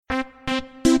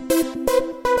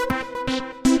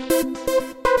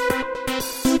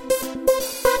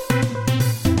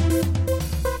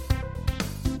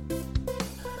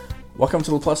Welcome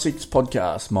to the Plus Six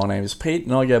podcast. My name is Pete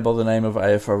and I go by the name of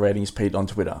AFL Ratings Pete on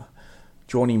Twitter.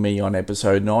 Joining me on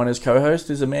episode 9 as co-host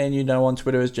is a man you know on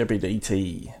Twitter as Jeppy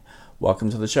DT.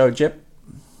 Welcome to the show, Jep.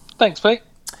 Thanks, Pete.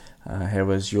 How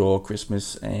was your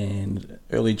Christmas and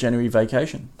early January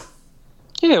vacation?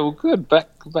 Yeah, well, good.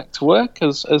 Back to work,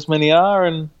 as many are,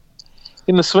 and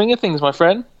in the swing of things, my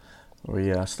friend. We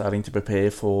are starting to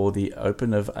prepare for the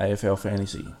Open of AFL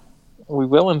Fantasy. We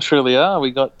well and truly are.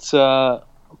 We got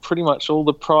pretty much all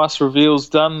the price reveals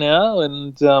done now,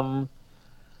 and my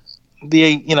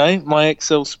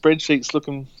Excel spreadsheet's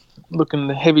looking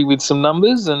heavy with some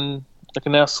numbers, and I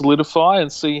can now solidify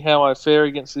and see how I fare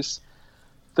against this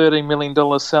 $13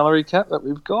 million salary cap that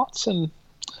we've got. And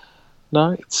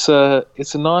no, it's a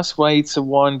nice way to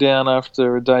wind down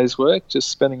after a day's work, just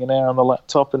spending an hour on the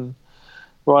laptop and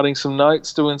writing some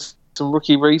notes, doing some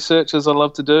rookie research as I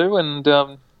love to do, and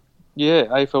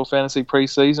AFL Fantasy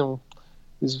pre-season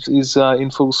is in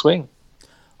full swing.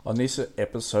 On this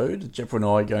episode, Jeff and I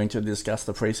are going to discuss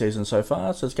the pre-season so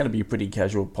far, so it's going to be a pretty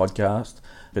casual podcast,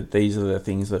 but these are the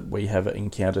things that we have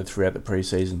encountered throughout the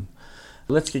pre-season.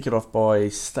 Let's kick it off by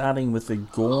starting with the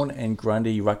Gawn and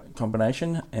Grundy ruck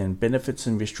combination and benefits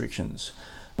and restrictions.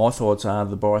 My thoughts are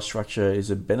the buy structure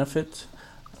is a benefit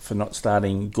for not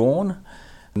starting Gawn,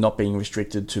 not being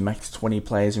restricted to max 20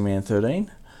 players in round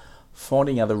 13,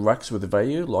 finding other rucks with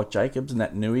value like Jacobs,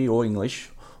 Nat Nui or English,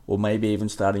 or maybe even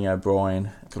starting O'Brien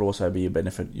could also be a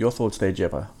benefit. Your thoughts there,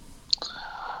 Jepper?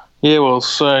 Yeah, well,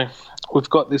 so we've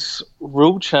got this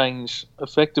rule change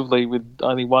effectively with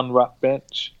only one ruck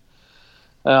bench.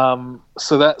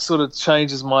 So that sort of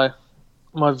changes my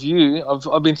view.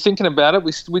 I've been thinking about it.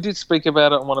 We did speak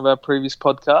about it on one of our previous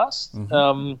podcasts.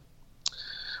 Mm-hmm.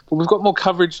 But we've got more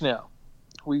coverage now.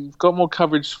 We've got more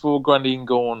coverage for Grundy and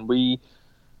Gawn. We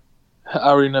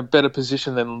are in a better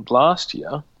position than last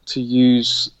year to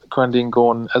use Grundy and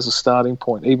Gawn as a starting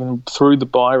point, even through the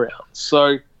bye round.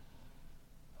 So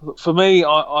for me,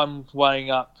 I'm weighing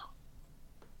up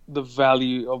the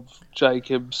value of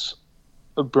Jacobs,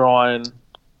 O'Brien.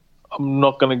 I'm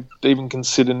not going to even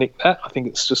consider Nick Nat. I think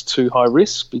it's just too high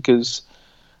risk because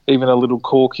even a little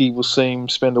Corky will see him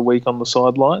spend a week on the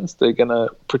sidelines. They're going to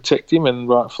protect him, and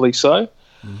rightfully so.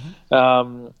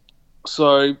 Mm-hmm.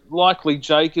 So likely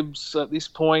Jacobs at this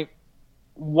point,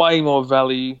 way more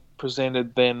value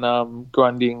presented than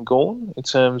Grundy and Gawn in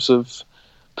terms of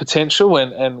potential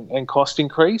and cost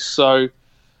increase. So,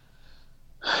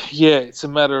 yeah, it's a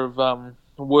matter of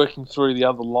working through the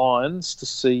other lines to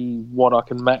see what I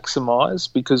can maximise,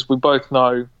 because we both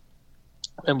know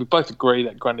and we both agree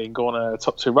that Grundy and Gawn are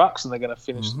top two rucks and they're going to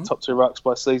finish the top two rucks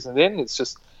by season end. It's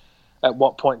just at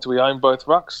what point do we own both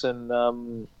rucks,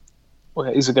 and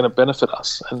is it going to benefit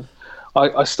us? And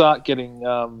I start getting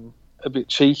a bit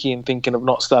cheeky and thinking of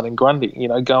not starting Grundy,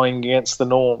 going against the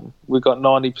norm. We've got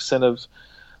 90% of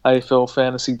AFL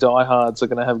fantasy diehards are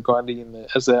going to have Grundy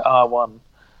as their R1.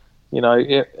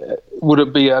 Would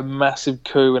it be a massive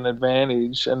coup and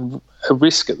advantage and a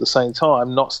risk at the same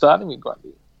time not starting with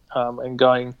Grundy and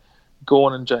going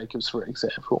Gawn and Jacobs, for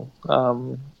example?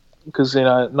 Because,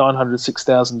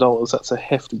 $906,000, that's a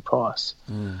hefty price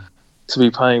to be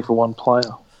paying for one player.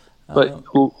 But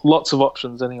lots of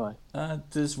options anyway.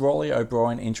 Does Riley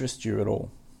O'Brien interest you at all?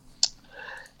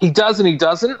 He does and he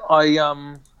doesn't. I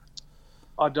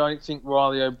don't think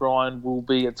Riley O'Brien will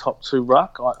be a top two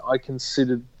ruck. I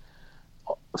considered,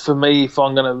 for me, if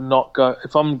I'm going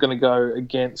to go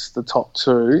against the top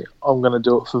two, I'm going to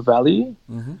do it for value.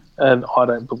 Mm-hmm. And I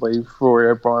don't believe Rory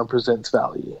O'Brien presents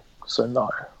value. So no.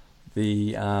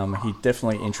 He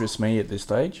definitely interests me at this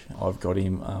stage. I've got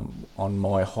him on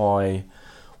my high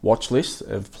watch list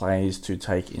of players to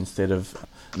take instead of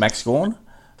Max Gawn.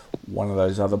 One of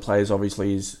those other players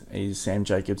obviously is Sam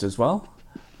Jacobs as well.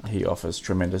 He offers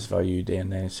tremendous value down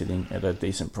there, sitting at a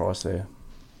decent price there.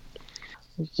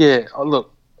 Yeah,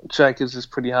 look, Jacobs is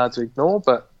pretty hard to ignore,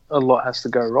 but a lot has to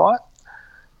go right.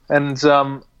 And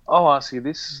I'll ask you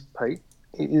this, Pete,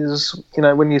 is,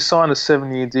 when you sign a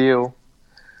 7-year deal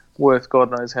worth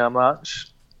God knows how much,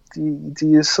 do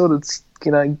you sort of,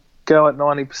 go at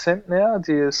 90% now?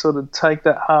 Do you sort of take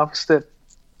that half step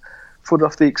foot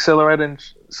off the accelerator and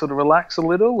sort of relax a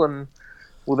little, and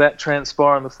will that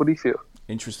transpire on the footy field?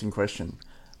 Interesting question.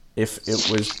 If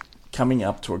it was coming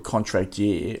up to a contract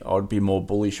year, I'd be more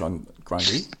bullish on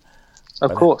Grundy.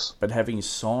 Of course. But having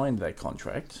signed that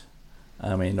contract,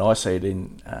 I mean, I see it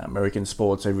in American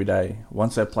sports every day.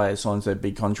 Once that player signs that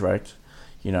big contract,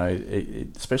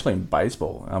 especially in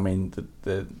baseball, I mean,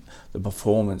 the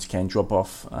performance can drop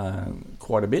off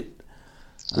quite a bit.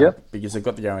 Because they've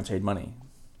got the guaranteed money.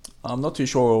 I'm not too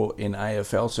sure in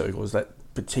AFL circles that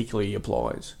particularly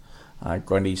applies.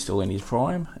 Grundy's still in his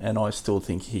prime, and I still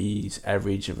think his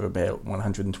average of about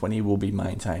 120 will be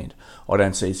maintained. I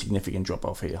don't see a significant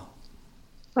drop-off here.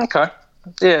 Okay.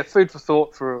 Yeah, food for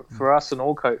thought for us and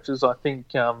all coaches. I think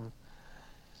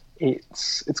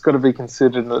it's got to be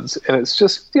considered, and it's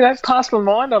just, past my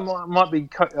mind. I might be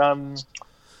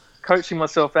coaching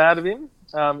myself out of him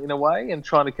in a way, and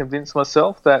trying to convince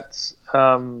myself that.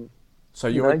 So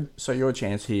your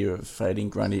chance here of fading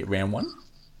Grundy at round 1?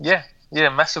 Yeah,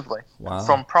 massively. Wow.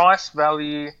 From price,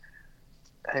 value,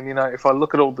 and if I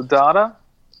look at all the data,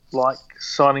 like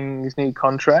signing his new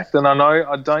contract, and I know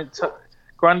I don't.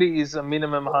 Grundy is a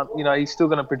minimum. He's still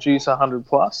going to produce 100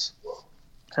 plus.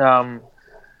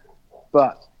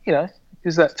 But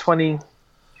is that 20?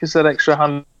 Is that extra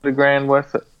 100 grand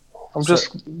worth it? I'm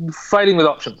just fading with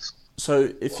options. So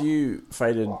if you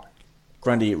faded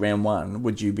Grundy at round 1,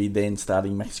 would you be then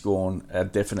starting Max Gawn a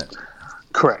definite?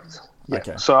 Correct. Yeah.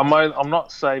 Okay. So I'm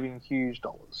not saving huge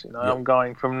dollars. Yep. I'm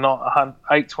going from not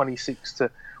 826 to.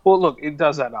 Well, look, it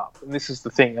does add up, and this is the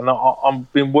thing. And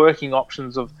I've been working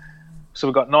options of. So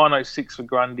we've got 906 for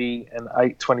Grundy and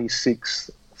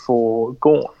 826 for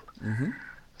Gawn. Mm-hmm.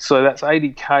 So that's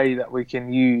 80k that we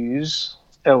can use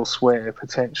elsewhere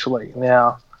potentially.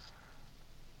 Now,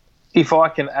 if I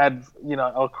can add,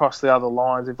 across the other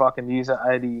lines, if I can use that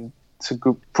 80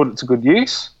 to put it to good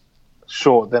use,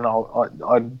 sure, then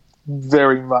I'd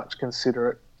very much consider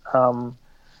it.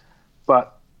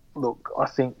 But look, I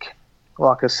think,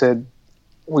 like I said,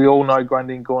 we all know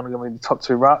Grundy and Gawn are going to be the top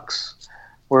 2 rucks.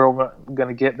 We're all going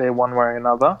to get there one way or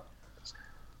another.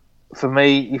 For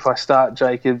me, if I start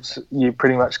Jacobs, you're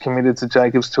pretty much committed to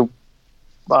Jacobs till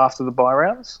after the bye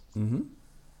rounds. Mm-hmm.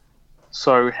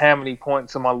 So how many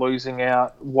points am I losing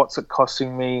out? What's it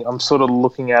costing me? I'm sort of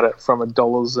looking at it from a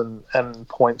dollars and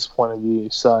points point of view.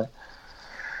 So,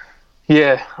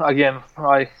 yeah, again,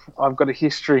 I've got a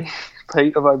history,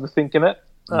 Pete, of overthinking it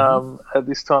at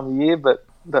this time of year, but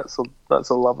that's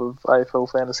a love of AFL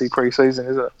fantasy pre-season,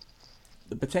 isn't it?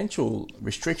 The potential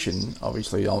restriction,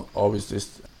 obviously, I was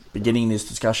just beginning this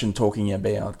discussion talking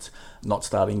about not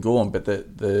starting Gawn, but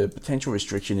the potential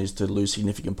restriction is to lose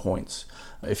significant points.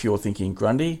 If you're thinking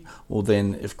Grundy, well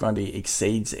then if Grundy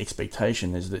exceeds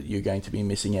expectation is that you're going to be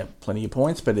missing out plenty of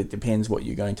points, but it depends what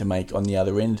you're going to make on the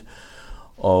other end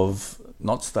of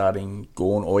not starting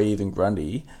Gawn or even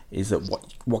Grundy, is that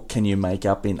what can you make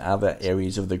up in other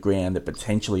areas of the ground that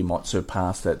potentially might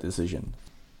surpass that decision.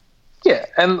 Yeah,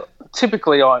 and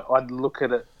typically I'd look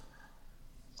at it.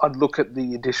 I'd look at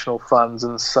the additional funds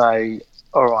and say,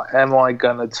 all right, am I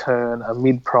going to turn a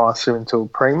mid-pricer into a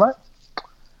primo?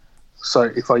 So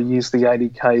if I use the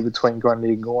 80k between Grundy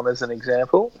and Gawn as an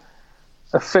example,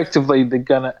 effectively they're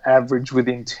going to average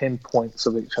within 10 points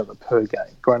of each other per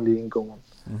game, Grundy and Gawn.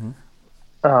 Mm-hmm.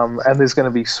 And there's going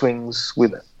to be swings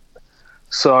with it.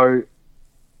 So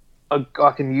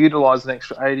I can utilise an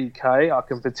extra 80k. I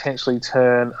can potentially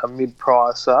turn a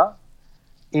mid-pricer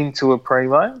into a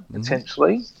primo,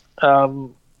 potentially.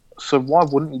 So why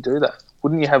wouldn't you do that?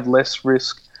 Wouldn't you have less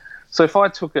risk? So if I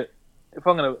took it,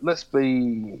 let's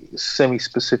be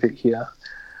semi-specific here,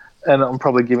 and I'm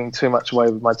probably giving too much away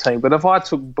with my team, but if I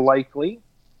took Blakely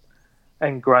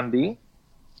and Grundy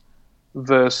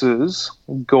versus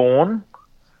Gawn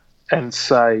and,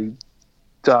 say,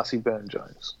 Darcy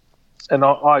Byrne-Jones, and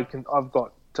I've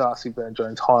got Darcy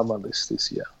Byrne-Jones high on my list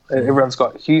this year. Everyone's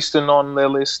got Houston on their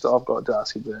list. I've got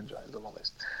Darcy Byrne-Jones on my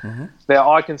list. Mm-hmm.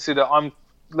 Now I consider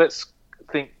let's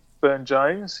think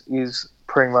Byrne-Jones is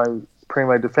primo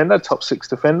defender, top 6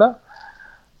 defender.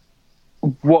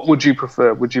 What would you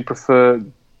prefer? Would you prefer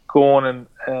Gawn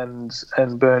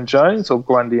and Byrne-Jones or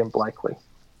Grundy and Blakely?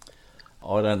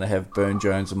 I don't have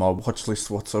Byrne-Jones on my watch list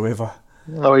whatsoever.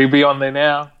 Oh, he'll be on there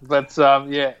now. But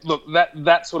yeah, look,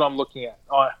 that's what I'm looking at.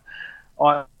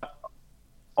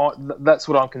 That's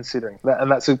what I'm considering,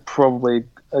 and that's probably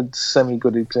a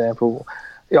semi-good example.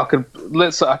 Yeah,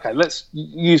 let's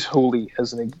use Hooley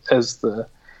as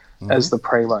the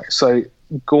primo. So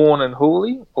Gawn and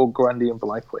Hooley or Grundy and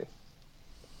Blakely.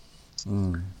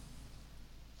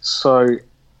 So,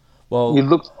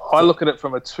 I look at it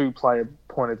from a 2-player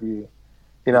point of view.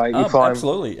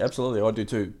 Absolutely, I do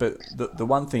too. But the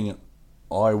one thing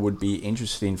I would be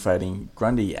interested in fading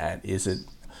Grundy at is that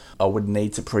I would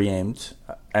need to preempt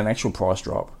an actual price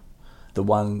drop. The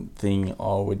one thing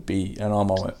I would be, and I'm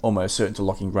almost certain to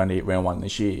locking Grundy at round 1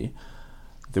 this year,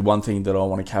 the one thing that I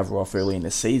want to cover off early in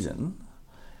the season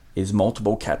is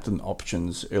multiple captain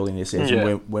options early in the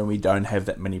season when we don't have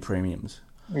that many premiums.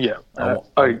 Yeah,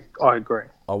 I agree.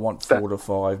 I want 4 to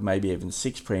 5, maybe even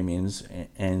 6 premiums,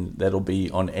 and that'll be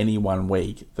on any one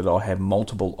week that I have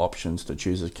multiple options to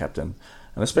choose as captain.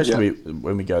 And especially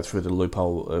when we go through the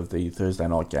loophole of the Thursday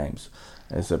night games,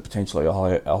 is that potentially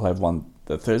I'll have one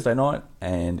the Thursday night,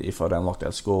 and if I don't lock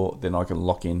that score, then I can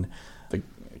lock in the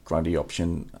Grundy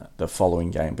option the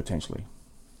following game potentially.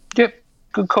 Yep,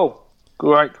 good call.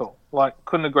 Great call.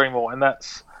 Couldn't agree more. And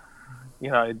that's,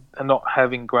 and not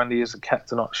having Grundy as a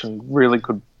captain option really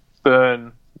could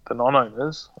burn the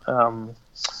non-owners.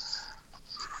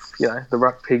 The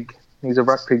ruck pig, he's a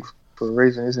ruck pig for a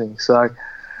reason, isn't he? So,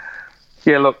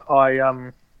 yeah, look,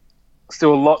 I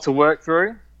still a lot to work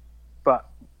through, but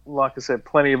like I said,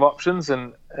 plenty of options.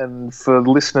 And for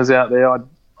listeners out there,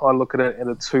 I look at it in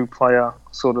a two-player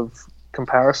sort of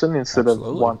comparison instead of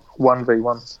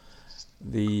 1v1.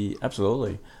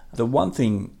 Absolutely. The one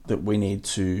thing that we need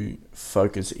to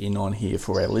focus in on here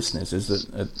for our listeners is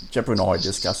that Jepper and I are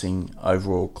discussing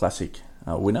overall classic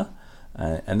winner,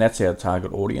 and that's our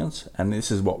target audience, and this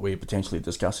is what we're potentially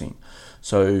discussing.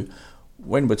 So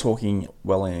when we're talking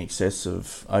well in excess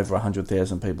of over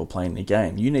 100,000 people playing the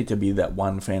game, you need to be that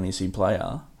one fantasy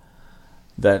player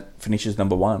that finishes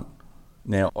number one.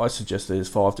 Now, I suggest there's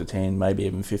 5 to 10, maybe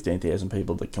even 15,000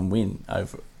 people that can win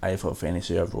over AFL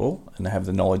fantasy overall and have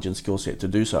the knowledge and skill set to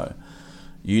do so.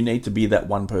 You need to be that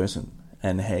one person,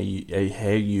 and how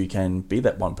you can be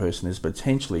that one person is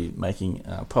potentially making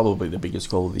probably the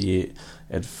biggest call of the year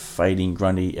at fading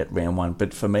Grundy at round one.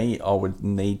 But for me, I would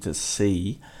need to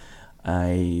see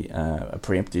a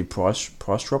preemptive price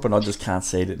drop, and I just can't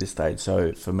see it at this stage.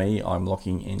 So for me, I'm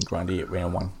locking in Grundy at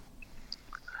round one.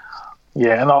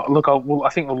 Yeah, and I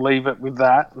think we'll leave it with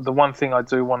that. The one thing I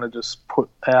do want to just put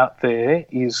out there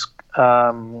is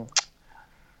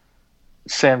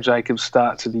Sam Jacobs'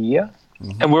 start to the year,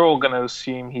 and we're all going to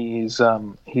assume he's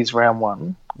round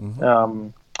one.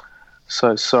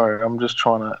 So sorry, I'm just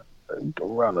trying to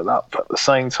run it up at the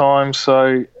same time.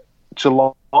 So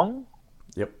Geelong,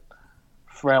 yep,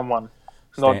 round one.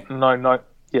 No noted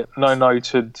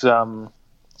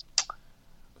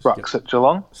rucks at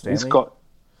Geelong. Stanley. He's got.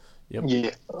 Yep. Yeah.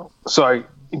 So,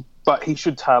 but he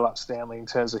should tail up Stanley in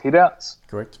terms of hit-outs.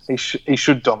 Correct. He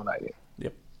should dominate him.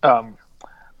 Yep. Then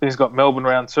he's got Melbourne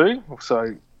round two,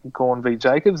 so Gawn v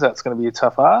Jacobs. That's going to be a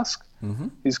tough ask.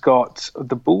 He's got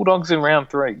the Bulldogs in round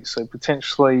three, so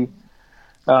potentially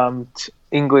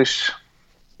English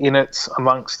in it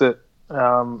amongst it.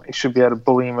 He should be able to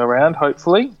bully him around,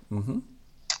 hopefully.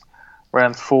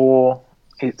 Round four,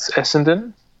 it's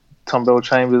Essendon. Tom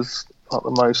Bell-Chambers, not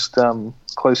the most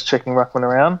close checking ruckman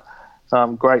around.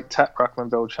 Great tap ruckman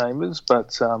Bell-Chambers,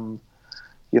 but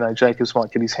Jacobs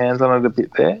might get his hands on it a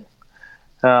bit there.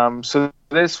 So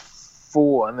there's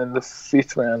four, and then the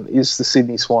fifth round is the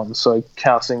Sydney Swans. So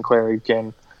Cal Sinclair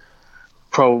again,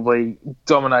 probably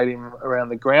dominate him around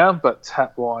the ground, but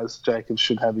tap-wise, Jacobs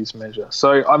should have his measure.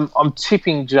 So I'm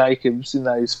tipping Jacobs in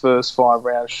those first 5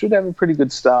 rounds should have a pretty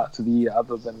good start to the year,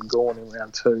 other than Gawn in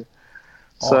round two.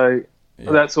 So.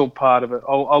 Yeah. That's all part of it.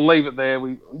 I'll leave it there.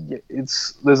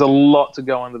 There's a lot to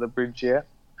go under the bridge yet.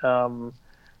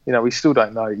 We still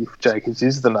don't know if Jacobs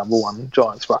is the number one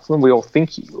Giants ruckman. We all think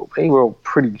he will be. We're all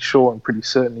pretty sure and pretty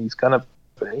certain he's going to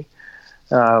be.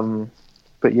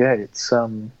 But yeah, it's a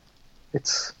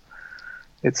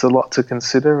lot to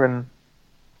consider, and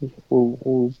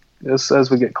we'll as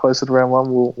we get closer to round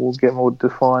one, we'll get more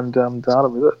defined data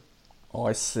with it.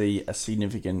 I see a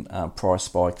significant price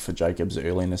spike for Jacobs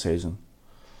early in the season.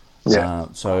 Yeah.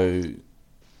 So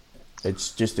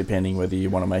it's just depending whether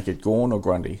you want to make it Gawn or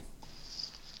Grundy.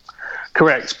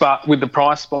 Correct, but with the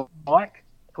price spike,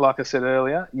 like I said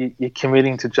earlier, you're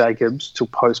committing to Jacobs till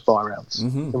post-buy rounds.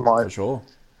 For sure.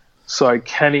 So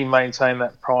can he maintain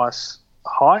that price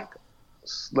hike?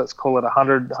 Let's call it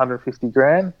 100, 150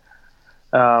 grand.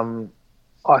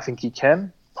 I think he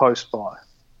can post-buy.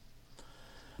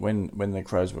 When the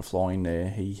Crows were flying there,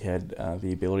 he had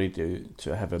the ability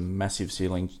to have a massive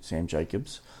ceiling, Sam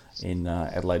Jacobs, in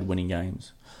Adelaide winning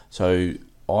games. So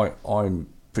I'm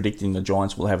predicting the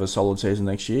Giants will have a solid season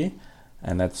next year,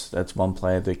 and that's one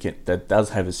player that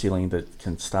does have a ceiling that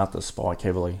can start to spike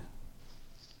heavily.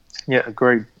 Yeah,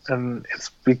 agreed. And it's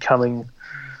becoming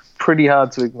pretty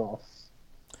hard to ignore.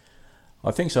 I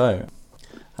think so.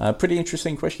 Pretty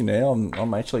interesting question there.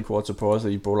 I'm actually quite surprised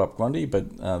that you brought up Grundy,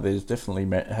 but there's definitely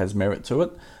has merit to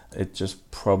it. It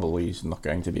just probably is not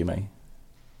going to be me.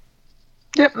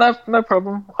 Yep, no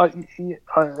problem. Like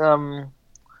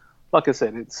I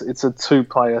said, it's a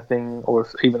 2-player thing, or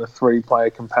even a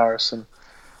 3-player comparison.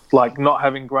 Like, not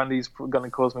having Grundy's going to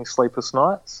cause me sleepless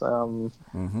nights,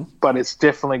 but it's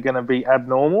definitely going to be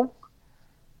abnormal.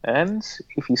 And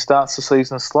if he starts the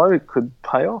season slow, it could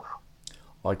pay off.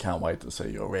 I can't wait to see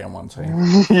your round one team.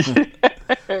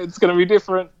 It's going to be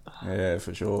different. Yeah,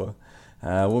 for sure.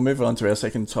 We'll move on to our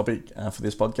second topic for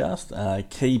this podcast.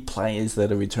 Key players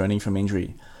that are returning from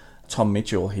injury. Tom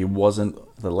Mitchell, he wasn't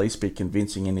the least bit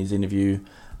convincing in his interview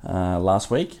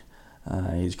last week.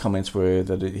 His comments were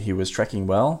that he was tracking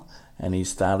well and he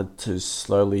started to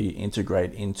slowly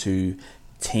integrate into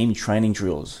team training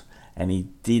drills. And he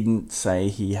didn't say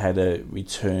he had a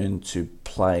return to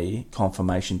play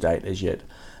confirmation date as yet.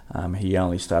 He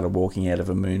only started walking out of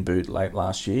a moon boot late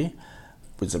last year.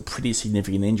 It was a pretty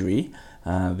significant injury.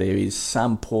 There is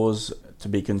some pause to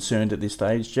be concerned at this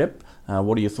stage, Jep.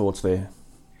 What are your thoughts there?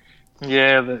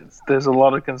 Yeah, there's a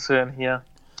lot of concern here.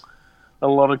 A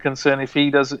lot of concern. If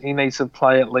he needs to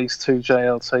play at least 2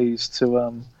 JLTs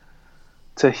to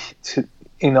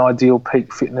in ideal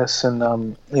peak fitness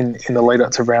and in the lead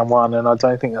up to round 1, and I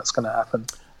don't think that's going to happen.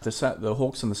 The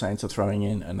Hawks and the Saints are throwing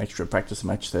in an extra practice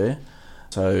match there.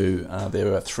 So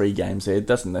there are 3 games there. It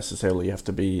doesn't necessarily have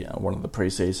to be one of the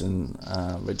pre-season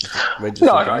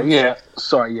registered games. Yeah.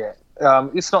 Sorry, yeah.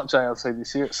 It's not JLT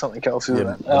this year. It's something else, isn't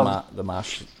it? The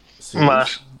Marsh series.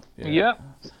 Marsh. Yeah.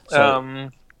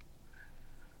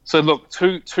 So look,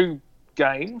 two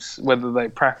games, whether they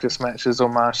practice matches or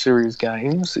Marsh series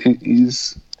games,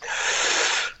 is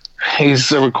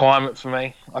a requirement for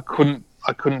me. I couldn't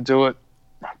do it.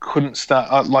 I couldn't start.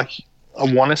 I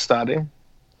want to start him.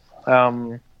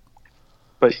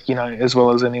 But as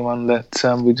well as anyone,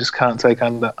 that we just can't take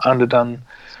underdone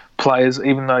players,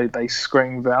 even though they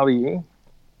scream value.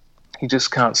 You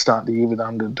just can't start the year with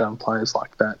underdone players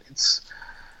like that. It's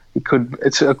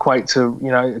equate to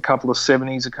a couple of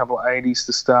 70s, a couple of 80s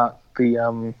to start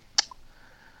the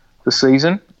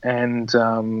season, and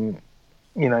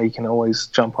you can always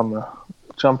jump on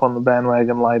the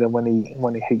bandwagon later when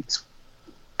he hits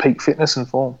peak fitness and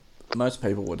form. Most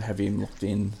people would have him locked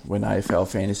in when AFL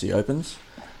Fantasy opens.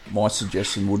 My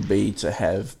suggestion would be to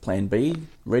have Plan B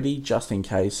ready just in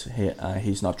case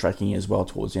he's not tracking as well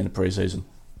towards the end of pre-season.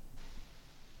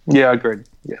 Yeah, agreed.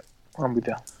 Yeah, I'm with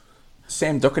you.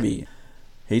 Sam Doherty,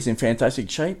 he's in fantastic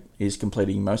shape. He's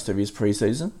completing most of his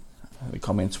pre-season. The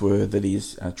comments were that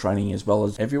he's training as well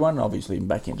as everyone, obviously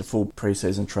back into full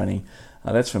pre-season training.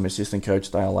 That's from assistant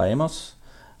coach Dale Amos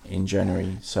in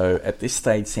January. So at this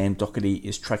stage, Sam Doherty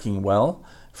is tracking well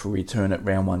for return at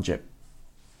round 1, Jep.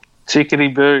 Chickadee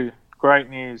boo. Great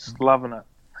news. Loving it.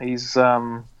 He's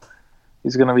going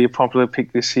to be a popular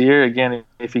pick this year. Again,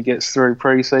 if he gets through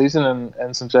pre-season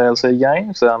and some JLC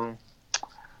games,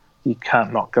 you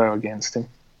can't not go against him.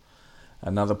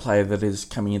 Another player that is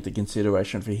coming into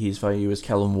consideration for his value is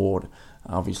Callum Ward.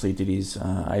 Obviously did his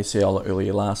ACL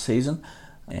earlier last season,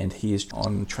 and he is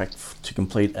on track to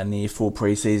complete a near full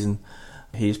pre-season.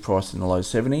 He's priced in the low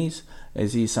 70s.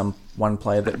 Is he one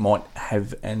player that might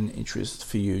have an interest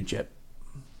for you, Jep?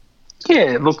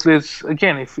 Yeah, look, there's,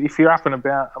 again, if you're up and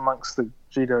about amongst the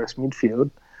GWS midfield,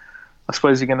 I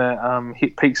suppose you're going to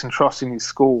hit peaks and troughs in his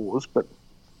scores, but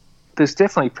there's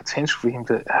definitely potential for him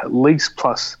to at least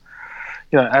plus,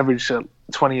 average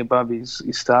 20 above his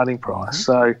starting price.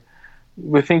 Mm-hmm. So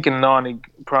we're thinking 90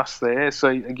 plus there. So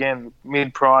again,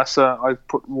 mid-pricer, I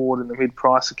put Ward in the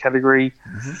mid-pricer category.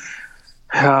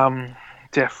 Mm-hmm.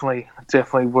 Definitely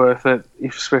worth it,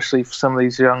 especially if some of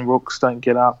these young rooks don't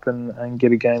get up and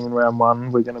get a game in round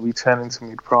 1. We're going to be turning to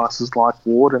mid-prices like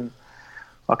Ward, and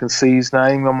I can see his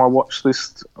name on my watch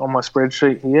list on my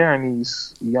spreadsheet here, and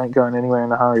he ain't going anywhere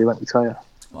in a hurry, let me tell you.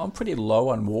 I'm pretty low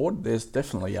on Ward. There's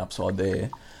definitely upside there.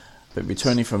 But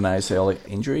returning from an ACL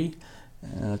injury,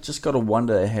 just got to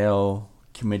wonder how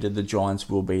committed the Giants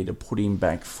will be to put him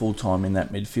back full-time in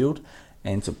that midfield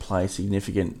and to play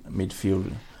significant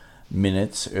midfield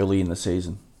minutes early in the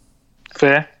season.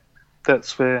 Fair.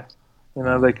 That's fair.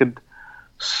 They could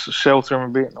shelter him a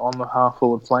bit on the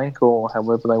half-forward flank or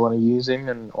however they want to use him,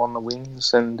 and on the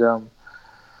wings. And,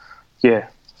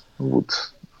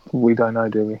 we don't know,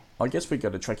 do we? I guess we've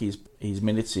got to track his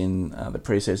minutes in the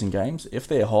pre-season games. If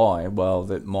they're high, well,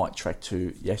 that might track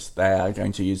to, yes, they are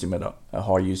going to use him at a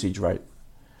high usage rate.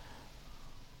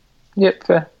 Yep,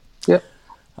 fair. Yep.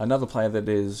 Another player that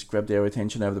has grabbed our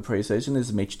attention over the pre-season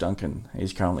is Mitch Duncan.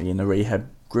 He's currently in a rehab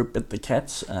group at the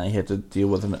Cats. He had to deal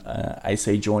with an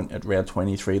AC joint at round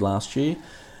 23 last year.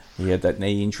 He had that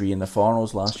knee injury in the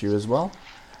finals last year as well.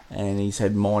 And he's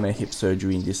had minor hip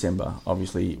surgery in December.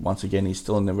 Obviously, once again, he's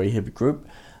still in the rehab group.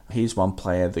 He's one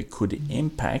player that could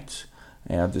impact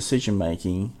our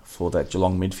decision-making for that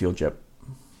Geelong midfield, Jep.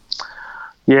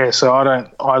 Yeah, so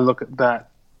I look at that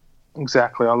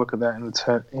exactly. I look at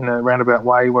that in a roundabout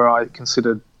way where I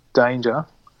consider danger,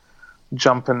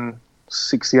 jumping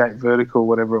 68 vertical,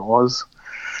 whatever it was.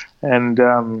 And,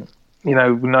 we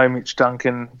know Mitch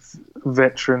Duncan,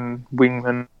 veteran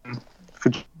wingman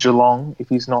for Geelong. If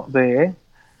he's not there,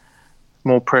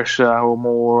 more pressure or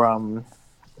more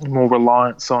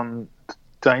reliance on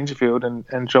Dangerfield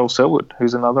and Joel Selwood,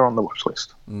 who's another on the watch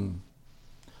list.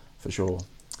 For sure.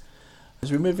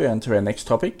 As we move on to our next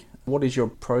topic, what is your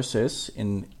process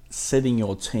in setting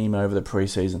your team over the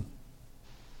pre-season?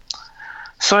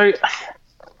 So,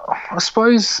 I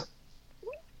suppose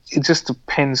it just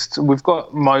depends. We've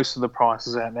got most of the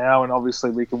prices out now, and obviously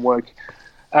we can work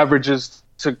averages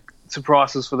to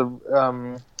prices for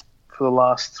the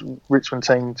last Richmond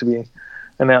team to be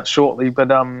announced shortly. But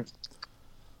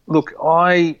look,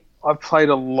 I've played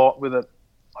a lot with it.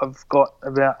 I've got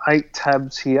about 8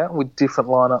 tabs here with different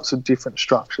lineups of different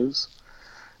structures.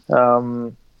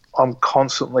 I'm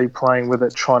constantly playing with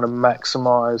it, trying to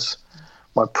maximise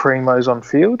my primos on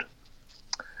field.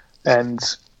 And,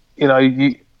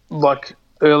 you like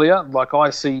earlier, like I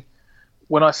see,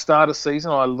 when I start a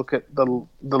season, I look at the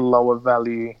lower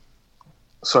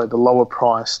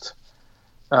priced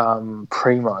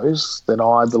primos that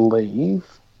I believe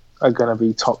are going to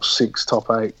be top 6, top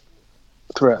 8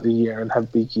 throughout the year and have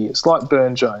big years, like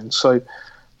Burn Jones. So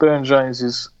Burn Jones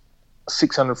is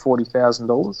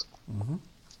 $640,000. Mm-hmm.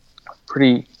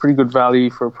 Pretty good value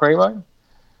for a primo.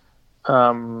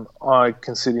 I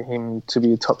consider him to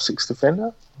be a top 6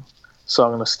 defender, so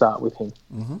I'm going to start with him.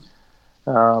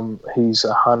 Mm-hmm. He's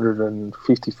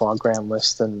 155 grand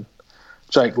less than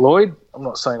Jake Lloyd. I'm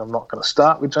not saying I'm not going to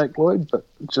start with Jake Lloyd, but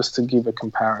just to give a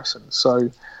comparison. So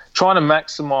trying to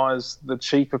maximise the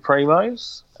cheaper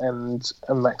primos and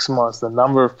maximise the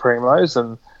number of primos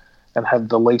and have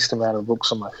the least amount of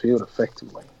rooks on my field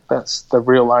effectively. That's the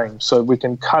real aim. So we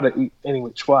can cut it any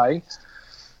which way.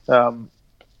 When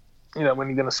you're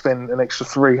going to spend an extra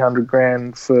 300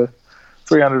 grand for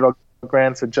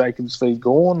Jacobs v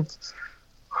Gawn,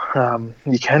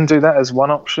 you can do that as one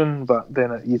option, but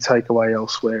then you take away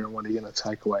elsewhere, and what are you going to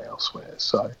take away elsewhere?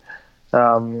 So,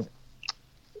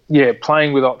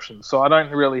 playing with options. So I don't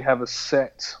really have a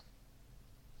set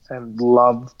and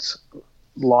loved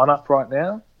lineup right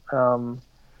now.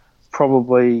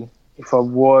 Probably if I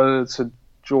were to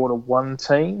draw to one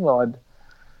team,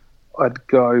 I'd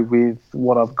go with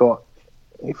what I've got.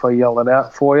 If I yell it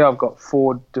out for you, I've got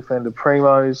 4 defender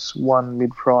primos, 1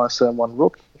 mid-pricer, and 1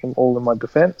 rook, all in my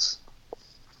defence.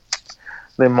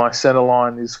 Then my centre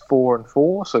line is 4 and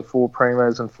 4, so 4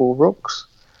 primos and 4 rooks.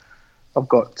 I've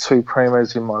got 2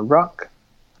 primos in my ruck,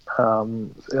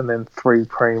 and then 3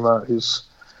 primos,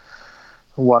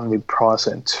 1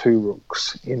 mid-pricer, and 2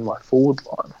 rooks in my forward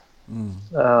line.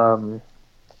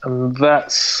 And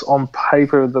that's on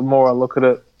paper. The more I look at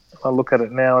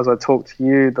it now as I talk to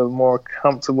you, the more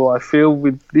comfortable I feel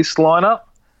with this lineup.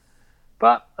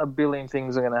 But a billion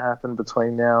things are going to happen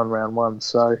between now and round 1.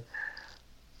 So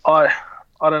I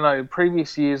don't know.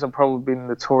 Previous years I've probably been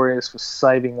notorious for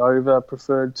saving over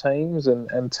preferred teams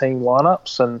and team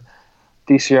lineups. And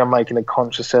this year I'm making a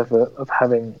conscious effort of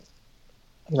having,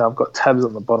 I've got tabs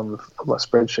on the bottom of my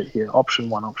spreadsheet here: option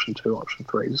 1, option 2, option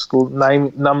 3. Just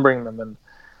numbering them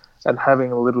and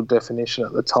having a little definition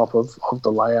at the top of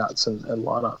the layouts and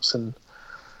lineups, and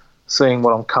seeing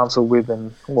what I'm comfortable with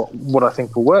and what I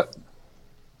think will work.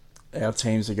 Our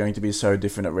teams are going to be so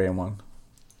different at round 1.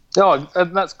 Oh,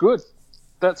 and that's good.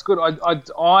 That's good.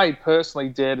 I personally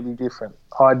dare to be different.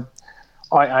 I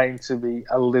aim to be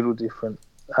a little different.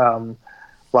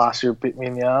 Last year it bit me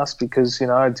in the ass because,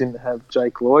 I didn't have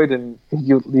Jake Lloyd, and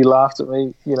you laughed at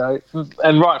me,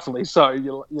 and rightfully so.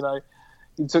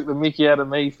 You took the mickey out of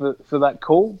me for that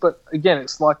call. But again,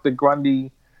 it's like the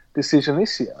Grundy decision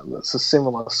this year. It's a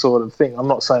similar sort of thing. I'm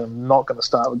not saying I'm not going to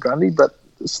start with Grundy, but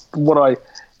it's what I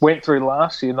went through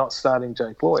last year, not starting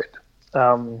Jake Lloyd.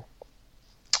 And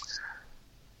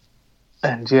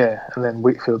then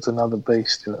Whitfield's another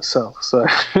beast in itself. So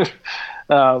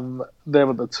they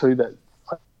were the 2 that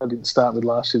I didn't start with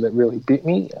last year that really bit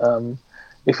me.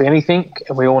 If anything,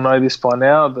 and we all know this by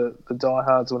now, the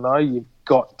diehards will know, you've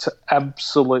got to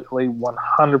absolutely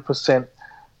 100%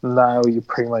 nail your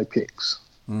primo picks.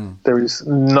 There is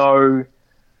no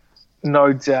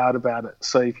doubt about it.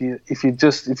 So if you've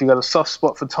got a soft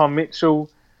spot for Tom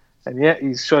Mitchell, and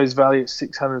he shows value at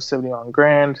 671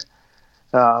 grand,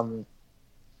 and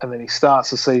then he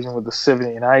starts the season with the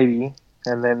 70 and 80,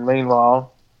 and then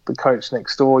meanwhile the coach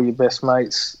next door, your best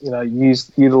mates,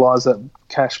 utilise that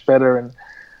cash better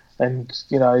and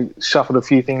shuffled a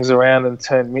few things around and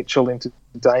turned Mitchell into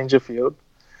Dangerfield.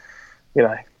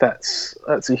 That's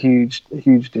a huge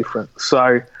difference.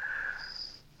 So,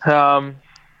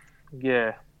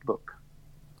 look,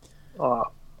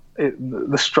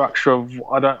 the structure of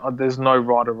there's no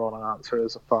right or wrong answer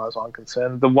as far as I'm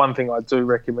concerned. The one thing I do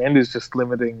recommend is just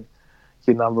limiting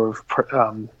your number of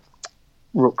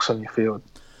rooks on your field.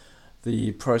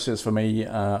 The process for me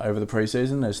over the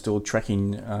preseason is still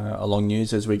tracking along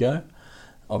news as we go.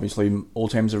 Obviously, all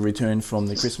teams have returned from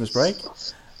the Christmas break,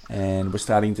 and we're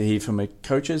starting to hear from the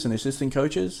coaches and assistant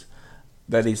coaches.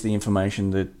 That is the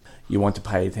information that you want to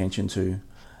pay attention to,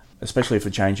 especially for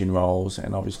changing roles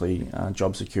and obviously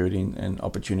job security and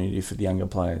opportunity for the younger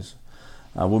players.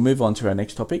 We'll move on to our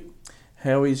next topic.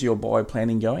 How is your buy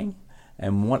planning going,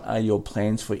 and what are your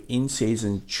plans for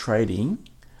in-season trading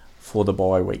for the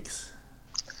bye weeks?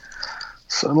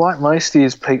 So like most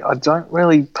years, Pete, I don't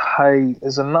really pay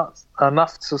as enough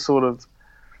to sort of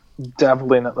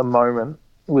dabble in at the moment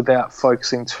without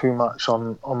focusing too much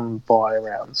on buy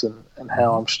rounds and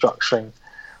how I'm structuring.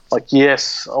 Like,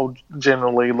 yes, I'll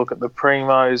generally look at the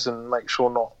primos and make sure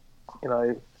not,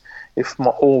 if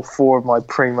all 4 of my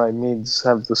primo mids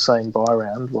have the same buy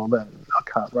round, well, then I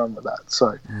can't run with that.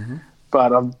 So,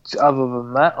 but other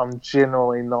than that, I'm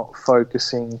generally not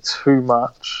focusing too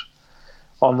much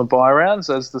on the buy rounds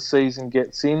as the season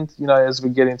gets in. As we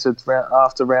get into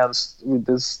after rounds,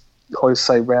 there's I always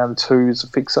say round 2 is a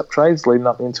fix-up trades. Leading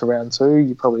up into round 2,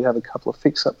 you probably have a couple of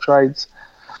fix-up trades.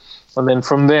 And then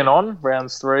from then on,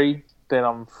 rounds 3, then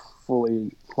I'm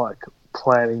fully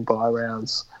planning buy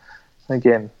rounds.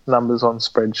 Again, numbers on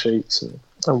spreadsheets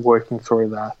and working through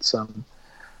that.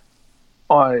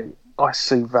 I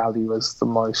see value as the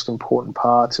most important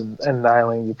part, and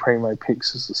nailing your primo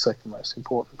picks is the second most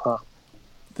important part.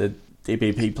 The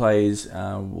DPP players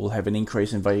will have an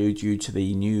increase in value due to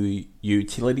the new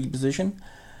utility position.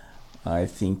 I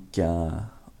think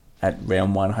at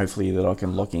round 1, hopefully that I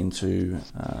can lock into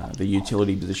the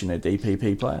utility position at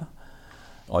DPP player.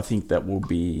 I think that will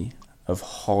be of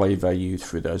high value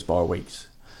through those bye weeks.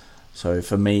 So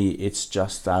for me, it's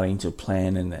just starting to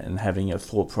plan and having a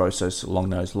thought process along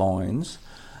those lines,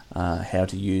 how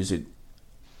to use it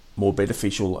more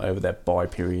beneficial over that bye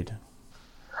period.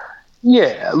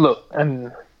 Yeah, look,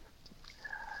 and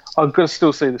I've got to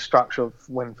still see the structure of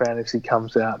when fantasy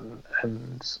comes out,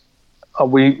 and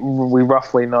we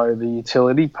roughly know the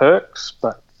utility perks,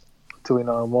 but do we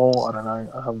know them all? I don't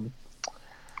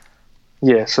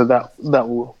know. So that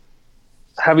will,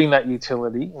 having that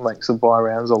utility makes the buy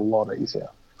rounds a lot easier.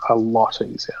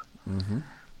 Mm-hmm.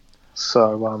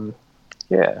 So,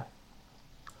 yeah.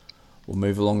 We'll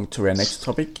move along to our next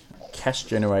topic. Cash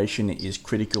generation is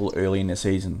critical early in the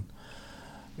season.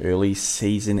 Early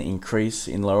season increase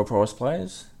in lower price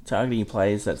players, targeting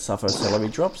players that suffer salary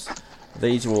drops.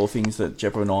 These are all things that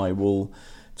Jeppo and I will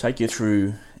take you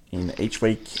through in each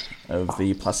week of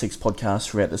the Plus 6 podcast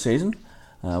throughout the season.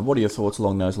 What are your thoughts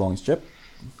along those lines, Jep?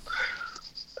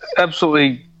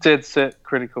 Absolutely dead set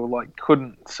critical.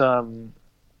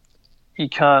 You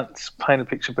can't paint a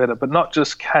picture better, but not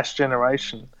just cash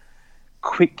generation,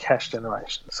 quick cash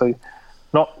generation. So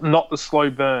not the slow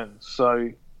burn.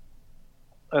 So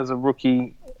as a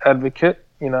rookie advocate,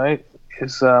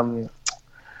 is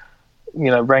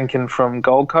ranking from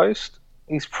Gold Coast,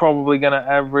 he's probably going to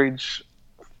average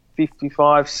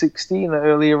 55, 60 in the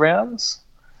earlier rounds.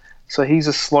 So he's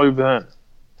a slow burn.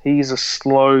 He's a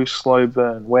slow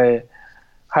burn, where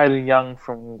Hayden Young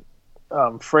from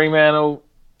Fremantle,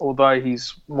 although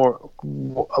he's a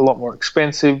lot more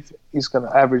expensive, he's going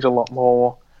to average a lot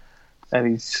more, and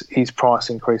his price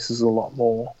increases a lot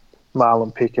more.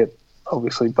 Marlon Pickett,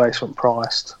 obviously basement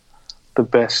priced, the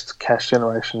best cash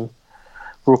generation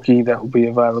rookie that will be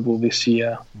available this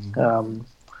year. Mm-hmm.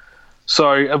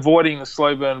 So avoiding the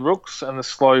slow burn rooks and the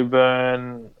slow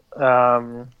burn,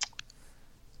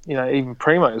 even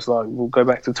primos, we'll go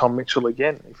back to Tom Mitchell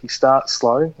again. If he starts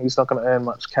slow, he's not going to earn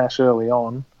much cash early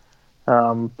on.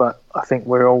 But I think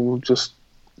we're all just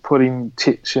putting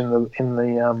Titch in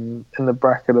the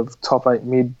bracket of top 8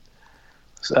 mid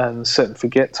and set and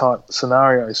forget type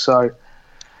scenarios. So,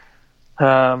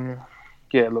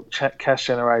 cash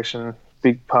generation,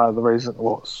 big part of the reason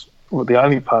the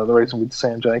only part of the reason with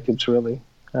Sam Jacobs, really.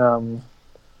 And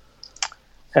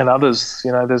others,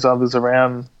 there's others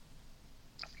around.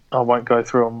 I won't go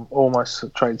through them. All my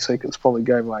trade secrets probably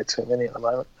gave away too many at the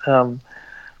moment.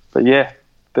 But yeah,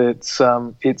 it's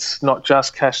not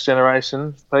just cash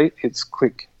generation, Pete. It's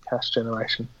quick cash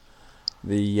generation.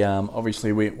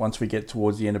 Obviously, once we get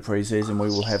towards the end of pre-season, we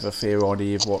will have a fair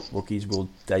idea of what rookies will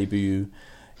debut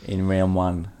in round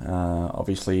 1.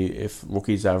 Obviously, if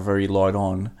rookies are very light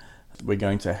on, we're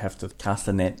going to have to cast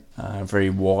the net very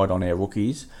wide on our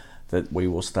rookies that we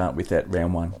will start with at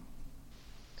round 1.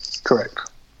 Correct.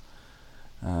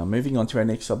 Moving on to our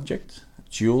next subject,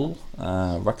 dual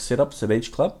ruck setups at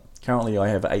each club. Currently, I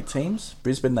have 8 teams.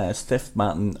 Brisbane, they are Steph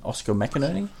Martin, Oscar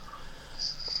McInerney.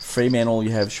 Fremantle,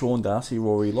 you have Sean Darcy,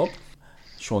 Rory Lobb.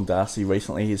 Sean Darcy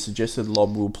recently, he suggested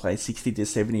Lobb will play 60 to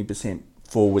 70%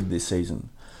 forward this season.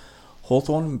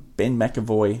 Hawthorn, Ben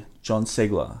McAvoy, John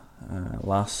Segler.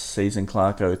 Last season,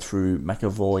 Clarko threw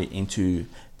McAvoy into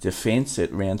defence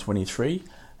at round 23.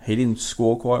 He didn't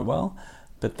score quite well,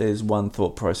 but there's one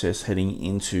thought process heading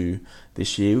into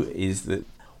this year is that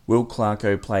will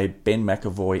Clarko play Ben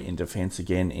McAvoy in defence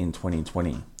again in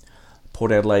 2020?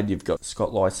 Port Adelaide, you've got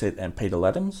Scott Lysett and Peter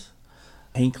Laddams.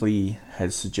 Hinkley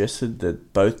has suggested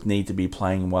that both need to be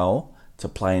playing well to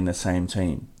play in the same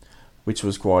team, which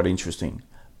was quite interesting.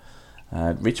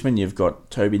 Richmond, you've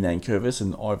got Toby Nankervis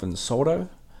and Ivan Soldo.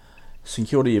 St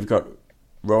Kilda, you've got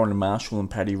Rowan Marshall and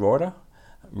Paddy Ryder.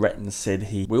 Ratton said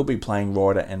he will be playing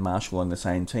Ryder and Marshall in the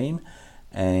same team,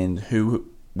 and who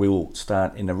will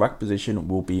start in the ruck position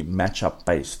will be matchup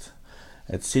based.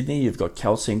 At Sydney, you've got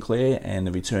Cal Sinclair and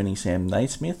the returning Sam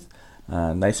Naismith.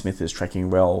 Naismith is tracking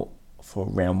well for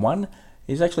round 1.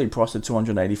 He's actually priced at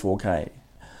 $284k.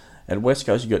 At West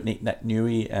Coast, you've got Nick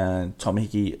Nui, Tom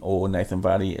Hickey or Nathan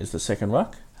Vardy as the second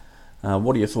ruck.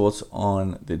 What are your thoughts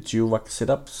on the dual ruck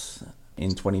setups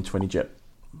in 2020, Jep?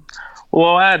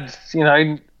 Well, I'll add,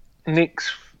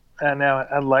 Nick's now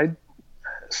at Adelaide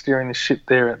steering the ship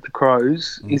there at the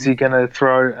Crows. Mm-hmm. Is he going to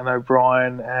throw an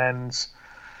O'Brien and,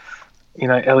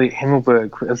 Elliot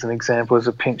Himmelberg as an example as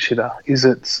a pinch hitter? Is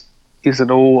it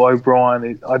all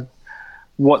O'Brien?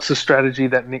 What's the strategy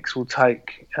that Nick's will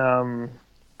take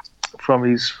from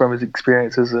his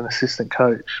experience as an assistant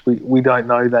coach? We don't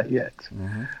know that yet.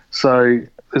 Mm-hmm. So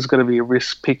there's got to be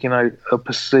a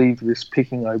perceived risk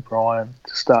picking O'Brien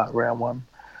to start round 1.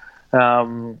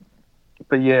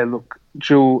 But yeah, look,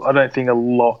 Jewel, I don't think a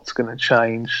lot's going to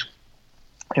change.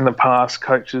 In the past,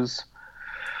 coaches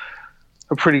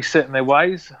are pretty set in their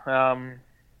ways, and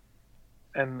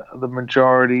the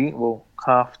majority,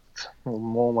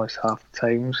 almost half the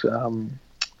teams, are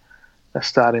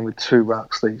starting with 2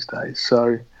 rucks these days.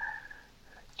 So,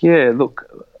 yeah,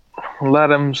 look,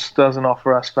 Laddams doesn't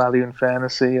offer us value in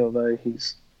fantasy, although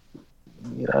he's,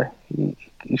 he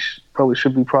probably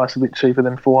should be priced a bit cheaper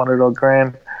than 400 odd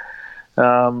grand.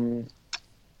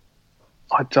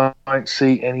 I don't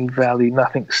see any value.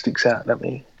 Nothing sticks out at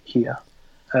me here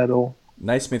at all.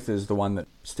 Naismith is the one that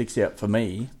sticks out for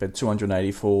me, but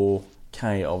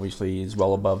 284k obviously is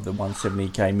well above the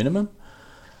 170k minimum.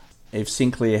 If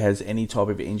Sinclair has any type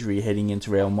of injury heading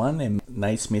into round 1, then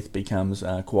Naismith becomes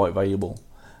quite valuable.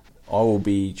 I will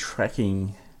be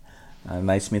tracking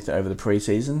Naismith over the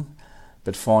pre-season,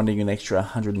 but finding an extra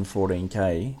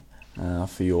 114k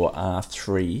for your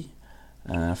R3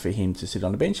 for him to sit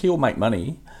on the bench. He'll make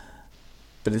money,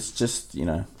 but it's just,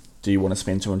 do you want to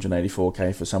spend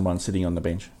 284k for someone sitting on the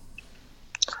bench?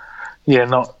 Yeah,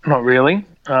 not really.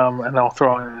 And I'll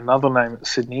throw in another name at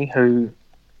Sydney who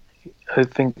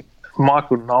think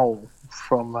Michael Knoll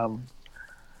from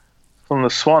the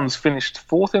Swans finished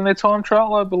 4th in their time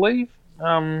trial, I believe.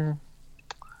 And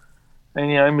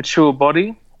mature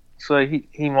body, so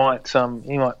he might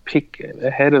pick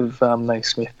ahead of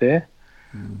Naismith there.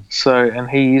 Mm. So, and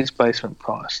he is basement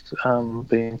priced,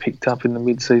 being picked up in the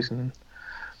mid-season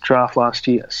draft last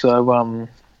year. So,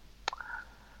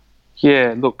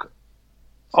 yeah, look,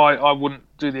 I wouldn't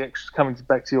do the extra. Coming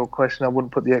back to your question, I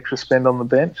wouldn't put the extra spend on the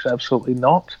bench. Absolutely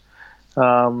not.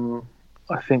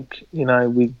 I think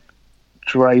with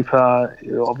Draper,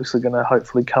 you're obviously going to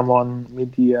hopefully come on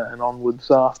mid-year and onwards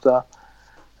after.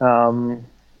 The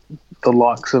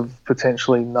likes of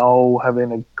potentially Noel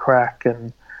having a crack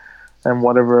and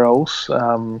whatever else.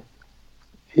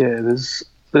 There's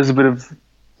a bit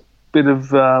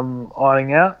of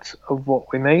ironing out of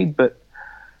what we need, but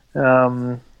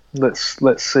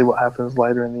let's see what happens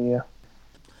later in the year.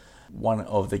 One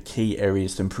of the key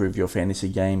areas to improve your fantasy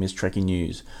game is tracking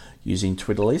news using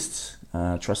Twitter lists,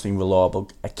 trusting reliable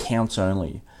accounts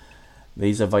only.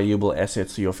 These are valuable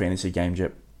assets to your fantasy game,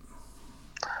 Jep.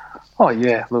 Oh,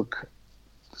 yeah. Look,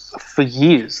 for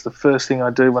years, the first thing I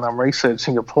do when I'm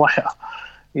researching a player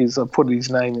is I put his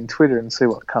name in Twitter and see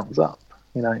what comes up,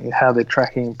 how they're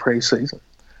tracking in pre-season.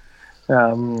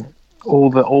 All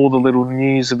the little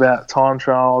news about time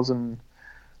trials and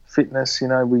fitness,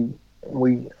 I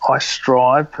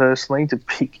strive personally to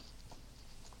pick.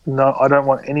 No, I don't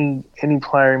want any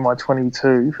player in my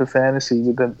 22 for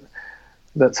fantasy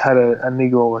that's had a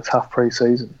nigger or a tough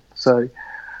pre-season. So,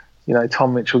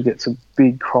 Tom Mitchell gets a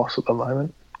big cross at the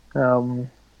moment.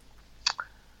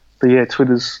 But yeah,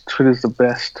 Twitter's the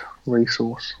best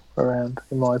resource around,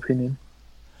 in my opinion.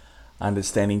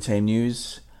 Understanding team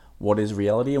news, what is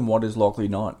reality and what is likely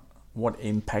not? What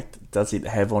impact does it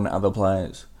have on other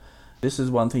players? This is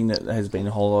one thing that has been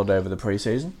highlighted over the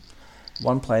pre-season.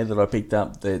 One player that I picked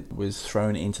up that was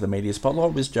thrown into the media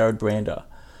spotlight was Jared Brander.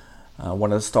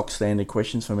 One of the stock standard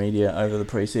questions for media over the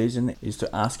pre-season is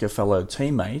to ask a fellow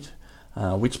teammate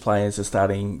which players are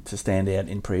starting to stand out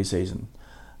in pre-season.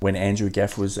 When Andrew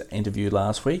Gaff was interviewed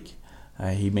last week,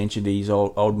 he mentioned his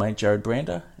old mate Jared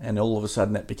Brander, and all of a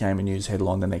sudden that became a news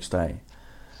headline the next day.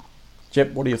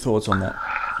 Jep, what are your thoughts on that?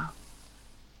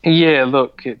 Yeah,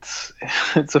 look, it's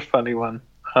a funny one.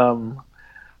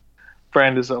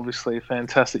 Brander's obviously a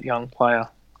fantastic young player,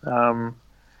 and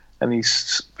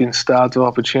he's been starved of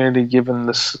opportunity given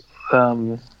this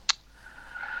settled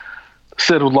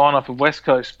lineup of West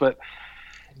Coast. But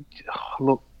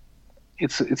look,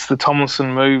 it's the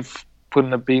Tomlinson move,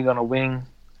 putting a big on a wing.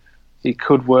 It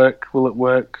could work. Will it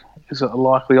work? Is it a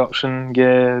likely option?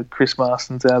 Yeah, Chris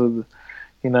Marston's out of the,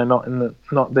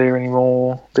 not there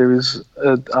anymore. There is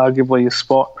arguably a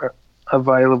spot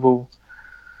available,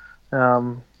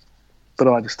 but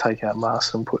I just take out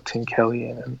Marston, put Tim Kelly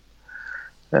in,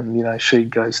 and she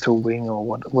goes to a wing or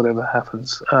whatever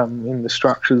happens in the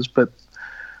structures. But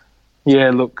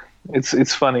yeah, look,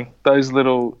 it's funny.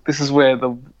 This is where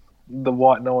the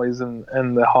white noise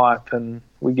and the hype, and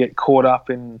we get caught up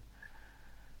in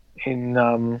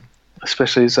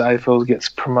especially as the AFL gets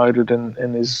promoted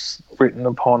and is written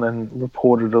upon and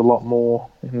reported a lot more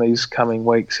in these coming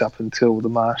weeks up until the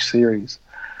Marsh series.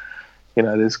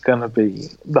 There's going to be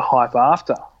the hype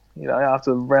after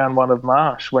round one of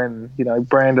Marsh when,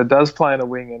 Brander does play in a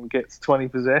wing and gets 20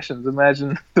 possessions.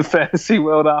 Imagine the fantasy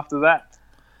world after that.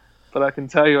 But I can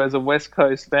tell you, as a West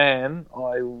Coast fan,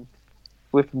 I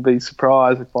wouldn't be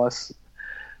surprised if I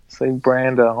see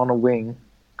Brander on a wing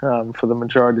for the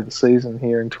majority of the season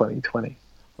here in 2020.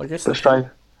 I guess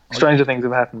stranger things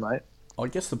have happened, mate. I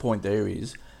guess the point there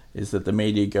is that the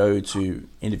media go to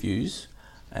interviews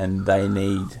and they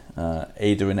need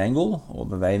either an angle or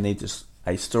they need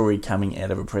a story coming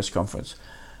out of a press conference.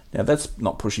 Now, that's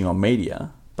not pushing on media,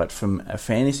 but from a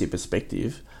fantasy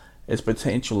perspective, it's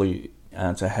potentially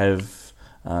to have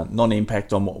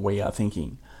non-impact on what we are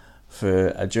thinking. For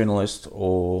a journalist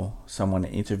or someone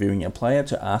interviewing a player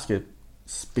to ask a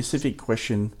specific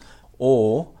question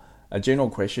or a general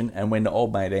question, and when the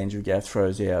old mate Andrew Gaff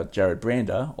throws out Jared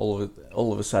Brander, all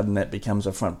of a sudden that becomes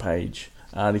a front page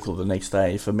article the next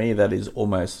day. For me, that is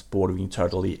almost bordering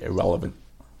totally irrelevant.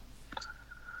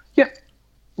 Yeah,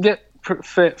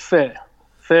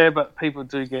 fair, but people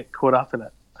do get caught up in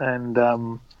it, and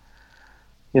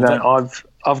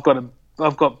I've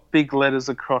got big letters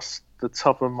across the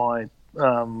top of my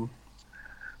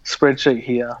spreadsheet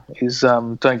here is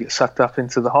don't get sucked up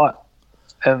into the hype,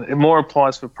 and it more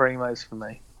applies for primos for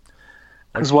me,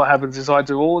 because what happens is I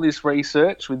do all this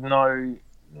research with no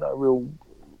real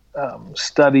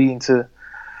study into.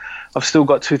 I've still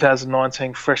got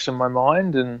 2019 fresh in my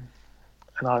mind, and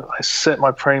I set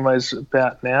my primos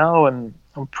about now, and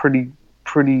I'm pretty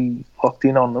locked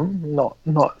in on them. Not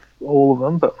all of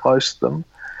them, but most of them.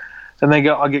 And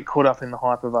I get caught up in the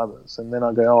hype of others, and then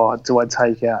I go, do I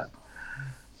take out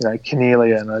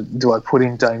Cornelia, and do I put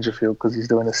in Dangerfield because he's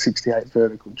doing a 68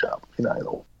 vertical jump,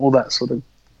 all that sort of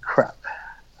crap.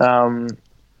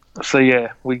 So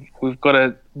yeah, we've got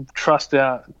to trust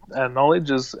our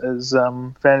knowledge as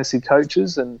fantasy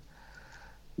coaches, and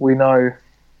we know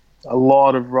a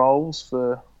lot of roles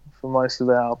for most of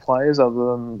our players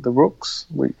other than the rooks.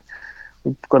 We've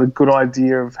got a good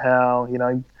idea of how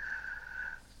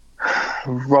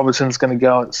Robertson's going to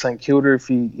go at St Kilda if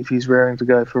he's raring to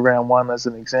go for round one, as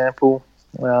an example.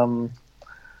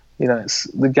 It's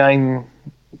the game.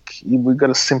 We've got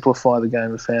to simplify the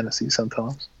game of fantasy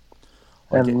sometimes,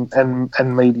 and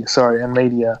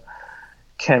media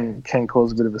can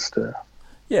cause a bit of a stir.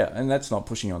 Yeah, and that's not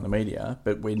pushing on the media,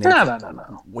 but we need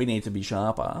we need to be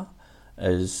sharper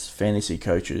as fantasy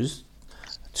coaches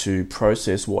to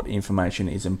process what information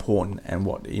is important and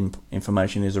what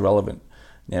information is irrelevant.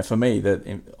 Now, for me,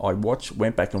 I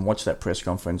went back and watched that press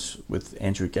conference with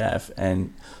Andrew Gaff,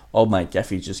 and old mate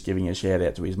Gaffy's just giving a shout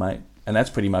out to his mate, and that's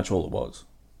pretty much all it was.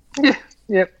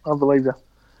 Yeah, I believe you.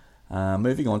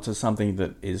 Moving on to something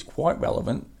that is quite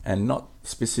relevant and not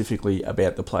specifically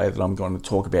about the player that I'm going to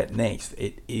talk about next.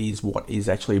 It is what is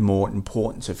actually more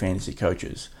important to fantasy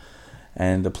coaches.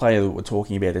 And the player that we're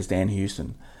talking about is Dan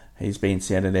Houston. He's been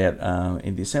sounded out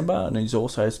in December, and he's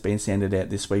also been sounded out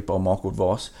this week by Michael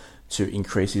Voss to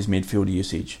increase his midfield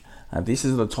usage. This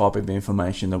is the type of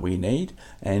information that we need,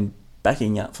 and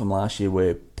backing up from last year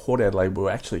where Port Adelaide were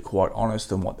actually quite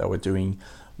honest in what they were doing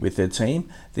with their team,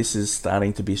 this is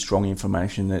starting to be strong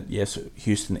information that, yes,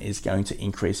 Houston is going to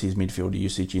increase his midfield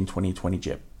usage in 2020,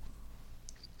 Jep.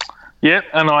 Yeah,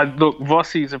 and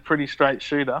Vossi's a pretty straight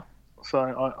shooter, so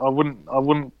I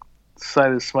wouldn't say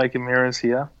there's smoke and mirrors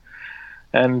here.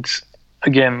 And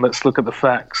again, let's look at the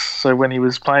facts. So when he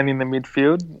was playing in the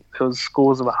midfield, there was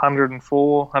scores of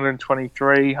 104,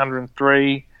 123,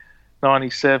 103,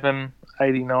 97,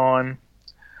 89.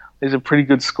 These are pretty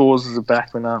good scores as a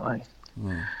backman, aren't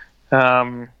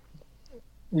they?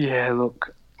 Yeah,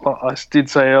 look, I did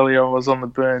say earlier I was on the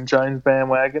Burn Jones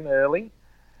bandwagon early.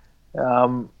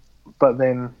 But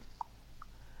then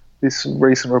this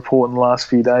recent report in the last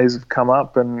few days have come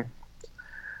up, and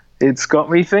it's got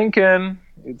me thinking.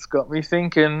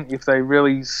 If they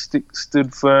really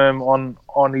stood firm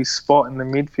on his spot in the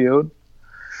midfield,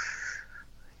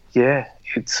 yeah,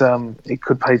 it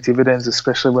could pay dividends,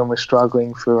 especially when we're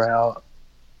struggling for our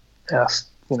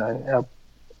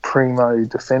primo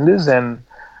defenders, and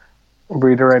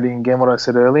reiterating again what I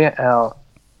said earlier, our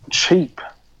cheap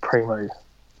primo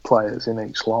players in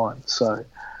each line. So,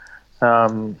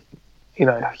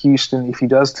 Houston, if he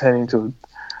does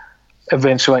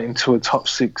eventuate into a top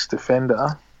six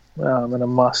defender and a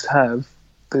must-have,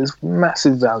 there's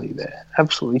massive value there,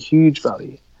 absolutely huge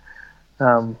value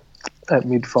at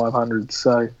mid-500s.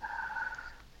 So,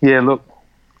 yeah, look,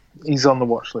 he's on the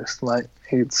watch list, mate.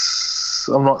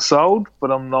 I'm not sold,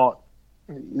 but I'm not.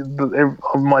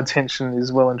 My attention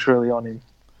is well and truly on him.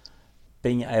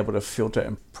 Being able to filter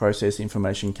and process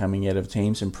information coming out of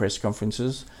teams and press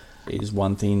conferences is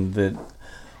one thing that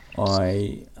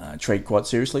I treat quite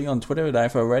seriously on Twitter at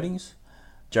AFL Ratings.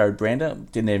 Jared Brander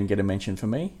didn't even get a mention for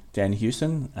me. Dan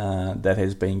Houston, that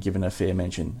has been given a fair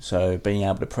mention. So being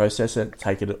able to process it,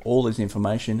 take it all as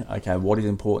information. Okay, what is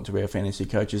important to our fantasy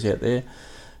coaches out there?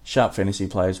 Sharp fantasy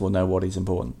players will know what is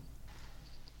important.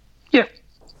 Yeah,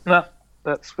 no,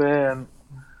 that's fair. And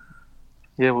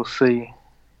yeah, we'll see.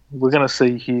 We're going to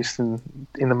see Houston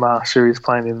in the Mars series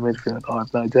playing in the midfield. I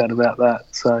have no doubt about that.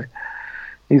 So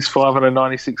he's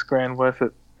 $596,000 worth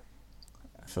it.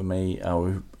 For me,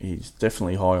 he's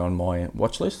definitely high on my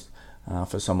watch list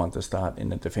for someone to start in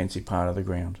the defensive part of the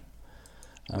ground.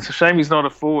 It's a shame he's not a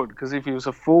forward, because if he was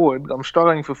a forward, I'm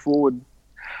struggling for forward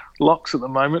locks at the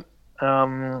moment.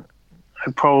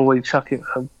 I'd probably chuck it.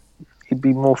 He'd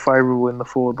be more favourable in the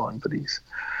forward line, but he's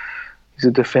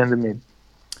a defender mid.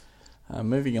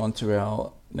 Moving on to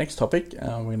our next topic,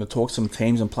 we're going to talk some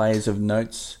teams and players of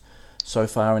notes so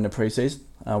far in the pre-season.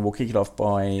 We'll kick it off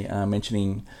by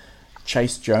mentioning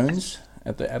Chase Jones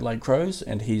at the Adelaide Crows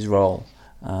and his role.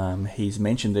 He's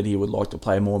mentioned that he would like to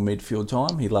play more midfield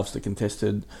time. He loves the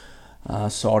contested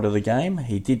side of the game.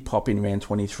 He did pop in round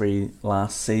 23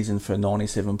 last season for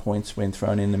 97 points when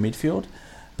thrown in the midfield.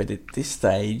 But at this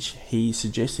stage, he's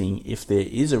suggesting if there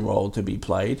is a role to be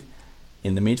played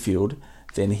in the midfield,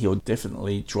 then he'll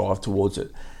definitely drive towards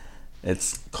it.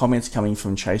 It's comments coming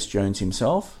from Chase Jones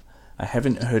himself. I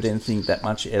haven't heard anything that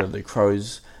much out of the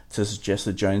Crows to suggest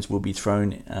that Jones will be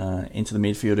thrown into the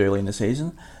midfield early in the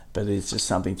season, but it's just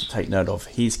something to take note of.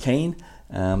 He's keen,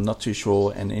 not too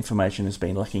sure, and information has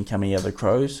been lacking coming out of the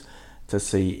Crows to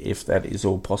see if that is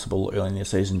all possible early in the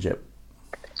season, Jep.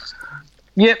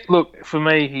 Yeah, look, for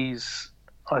me,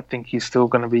 I think he's still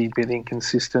going to be a bit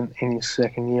inconsistent in his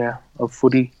second year of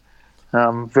footy.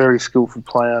 Very skillful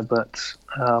player, but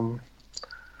not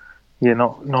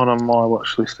on my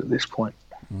watch list at this point.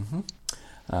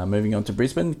 Mm-hmm. Moving on to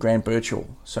Brisbane, Grant Birchall.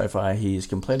 So far, he is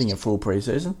completing a full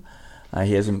pre-season.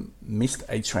 He hasn't missed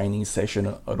a training session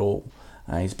at all.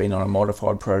 He's been on a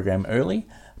modified program early,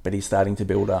 but he's starting to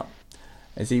build up.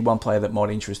 Is he one player that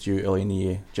might interest you early in the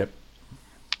year, Jep?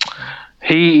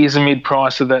 He is a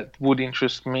mid-pricer that would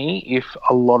interest me if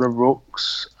a lot of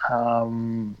rooks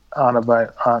aren't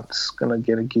going to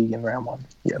get a gig in round one.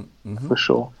 Yep, for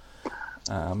sure.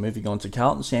 Moving on to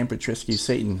Carlton, Sam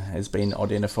Petrescu-Seton has been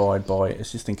identified by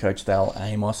assistant coach Dale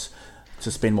Amos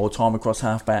to spend more time across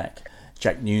half-back.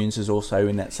 Jack Nunes is also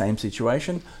in that same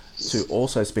situation to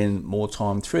also spend more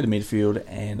time through the midfield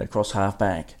and across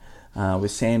half-back.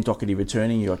 With Sam Doherty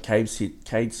returning, you've got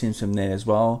Cade Simpson there as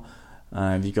well.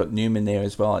 You've got Newman there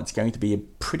as well. It's going to be a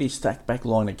pretty stacked back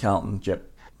line at Carlton, Jep.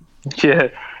 Yeah,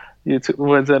 you took the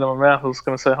words out of my mouth. I was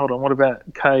going to say, hold on, what about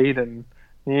Cade and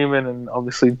Newman and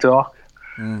obviously Doc?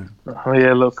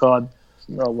 Yeah, look, I'll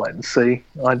wait and see.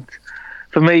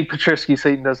 For me,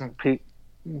 Petrescu-Seton doesn't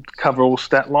cover all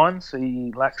stat lines.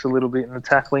 He lacks a little bit in the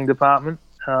tackling department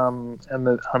and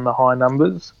the high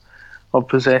numbers of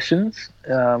possessions.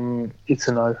 It's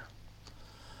a no.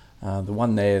 The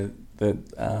one there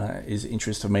that is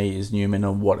interest to me is Newman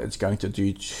and what it's going to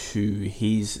do to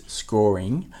his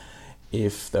scoring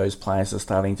if those players are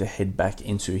starting to head back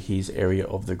into his area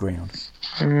of the ground.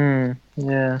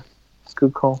 Yeah,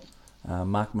 good call.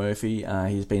 Mark Murphy,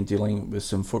 he's been dealing with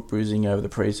some foot bruising over the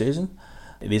pre-season.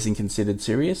 It isn't considered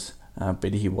serious,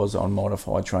 but he was on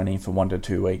modified training for 1 to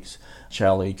 2 weeks.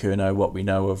 Charlie Curnow, what we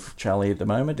know of Charlie at the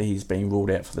moment, he's been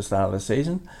ruled out for the start of the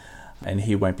season, and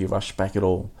he won't be rushed back at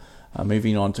all.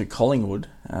 Moving on to Collingwood,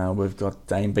 we've got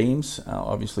Dane Beams.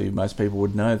 Obviously, most people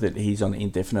would know that he's on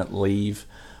indefinite leave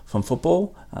from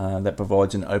football. That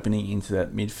provides an opening into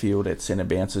that midfield at centre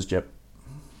bounces, Jep.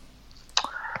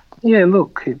 Yeah,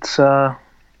 look, it's... I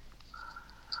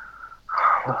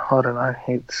don't know,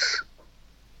 it's...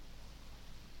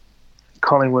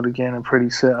 Collingwood, again, are pretty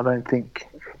set. I don't think...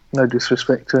 No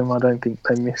disrespect to him, I don't think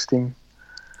they missed him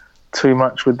too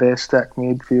much with their stacked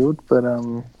midfield, but...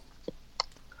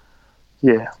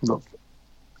 Yeah, look,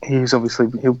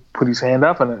 he'll put his hand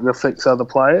up, and it affects other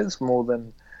players more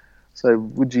than. So,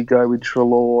 would you go with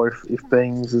Treloar if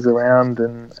Beams is around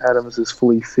and Adams is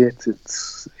fully fit?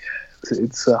 It's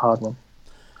a hard one.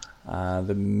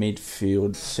 The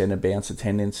midfield centre bounce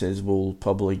attendances will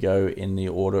probably go in the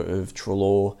order of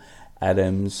Treloar,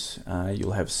 Adams.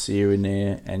 You'll have Sear in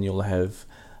there, and you'll have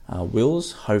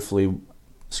Wills. Hopefully,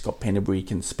 Scott Penderbury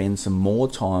can spend some more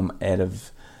time out of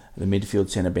the midfield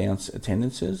centre bounce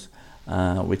attendances,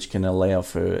 which can allow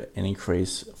for an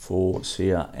increase for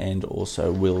Sear and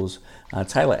also Wills.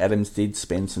 Taylor Adams did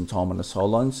spend some time on the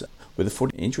sidelines with a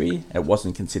foot injury. It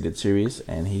wasn't considered serious,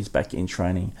 and he's back in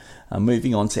training.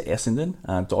 Moving on to Essendon,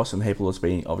 Dyson Heppel has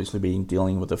obviously been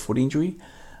dealing with a foot injury.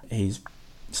 He's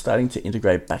starting to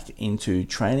integrate back into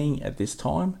training at this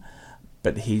time,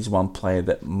 but he's one player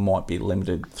that might be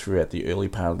limited throughout the early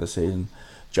part of the season.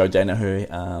 Joe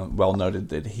Danaher well noted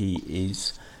that he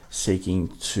is seeking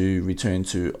to return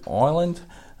to Ireland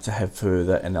to have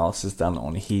further analysis done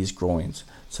on his groins.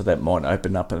 So that might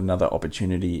open up another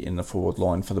opportunity in the forward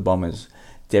line for the Bombers.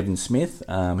 Devon Smith,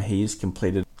 he's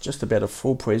completed just about a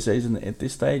full pre-season at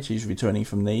this stage. He's returning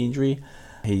from knee injury.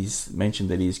 He's mentioned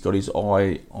that he's got his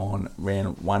eye on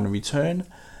round 1 return.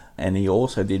 And he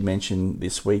also did mention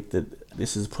this week that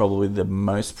this is probably the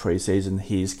most pre-season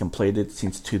he's completed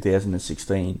since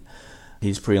 2016.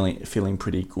 He's feeling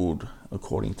pretty good,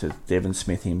 according to Devon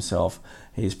Smith himself.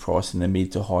 He's priced in the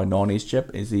mid to high 90s,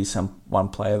 Jep. Is he one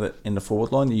player that in the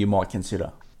forward line that you might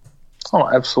consider? Oh,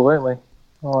 absolutely.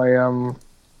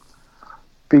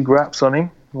 Big raps on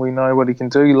him. We know what he can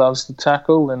do. He loves to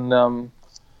tackle, and I'll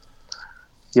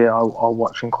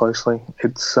watch him closely.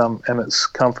 It's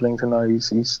comforting to know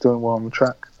he's doing well on the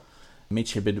track.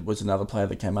 Mitch Hibberd was another player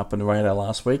that came up on the radar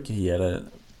last week. He had a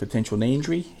potential knee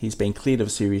injury. He's been cleared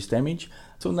of serious damage.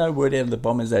 Still no word out of the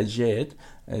Bombers as yet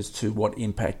as to what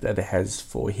impact that has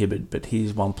for Hibberd, but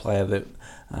he's one player that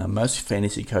most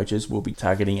fantasy coaches will be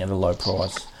targeting at a low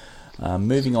price.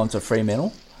 Moving on to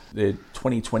Fremantle, the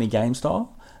 2020 game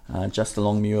style. Justin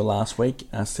Longmuir last week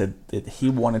said that he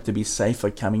wanted to be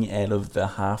safer coming out of the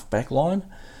half-back line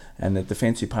and the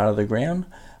defensive part of the ground.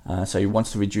 So he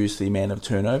wants to reduce the amount of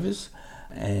turnovers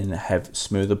and have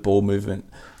smoother ball movement.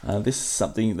 This is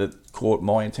something that caught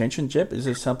my attention, Jep. Is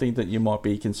this something that you might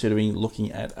be considering looking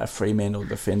at a Fremantle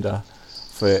defender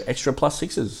for extra plus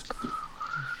sixes?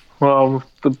 Well,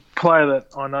 the player that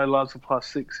I know loves the plus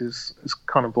six is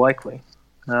Connor Blakely,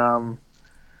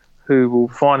 who will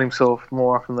find himself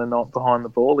more often than not behind the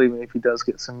ball, even if he does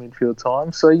get some midfield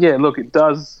time. So, yeah, look, it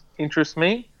does interest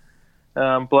me.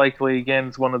 Blakely, again,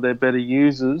 is one of their better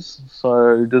users.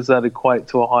 So does that equate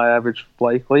to a high average for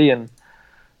Blakely? And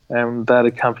that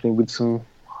accompanied with some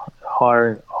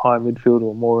high midfield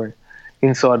or more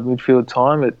inside midfield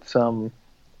time, it's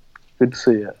good to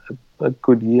see a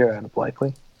good year out of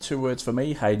Blakely. 2 words for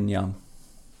me, Hayden Young.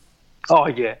 Oh,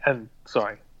 yeah, and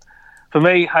sorry. For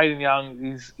me, Hayden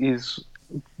Young is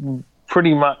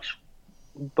pretty much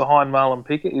behind Marlon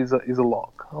Pickett is a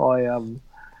lock.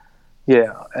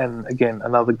 And again,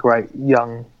 another great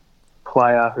young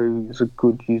player who is a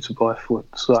good user by foot.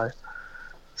 So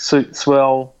suits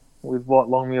well with what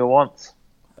Longmuir wants.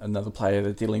 Another player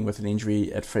that's dealing with an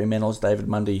injury at Fremantle is David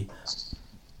Mundy.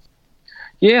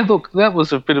 Yeah, look, that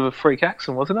was a bit of a freak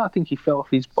accident, wasn't it? I think he fell off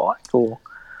his bike or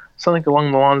something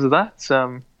along the lines of that.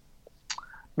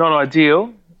 Not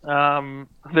ideal. They're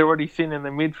already thin in the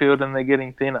midfield and they're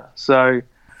getting thinner. So,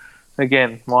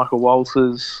 again, Michael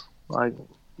Walters, I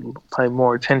pay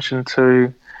more attention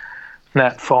to.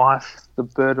 Nat Fyfe, the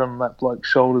burden on that bloke's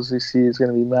shoulders this year is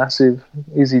going to be massive.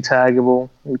 Is he taggable?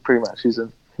 He pretty much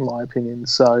isn't, in my opinion.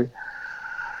 So,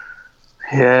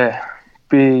 yeah,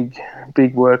 big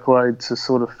workload to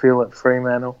sort of fill at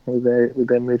Fremantle with their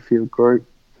midfield group.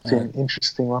 It's an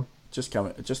interesting one. Just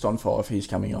on Fyfe, he's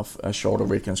coming off a shoulder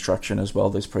reconstruction as well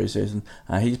this pre-season.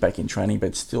 He's back in training,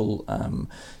 but still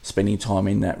spending time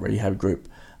in that rehab group.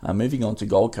 Moving on to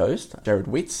Gold Coast, Jared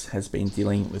Witts has been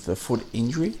dealing with a foot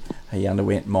injury. He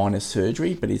underwent minor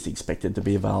surgery, but is expected to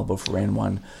be available for round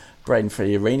 1. Braden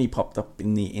Fiorini popped up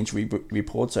in the injury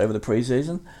reports over the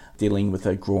preseason, dealing with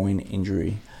a groin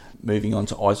injury. Moving on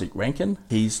to Isaac Rankin,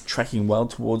 he's tracking well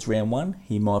towards round 1.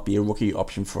 He might be a rookie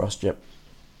option for us, Jep.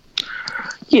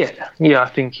 Yeah, I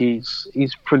think he's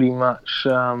pretty much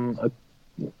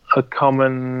a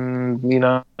common,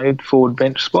 forward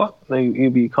bench spot. He'll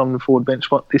be a common forward bench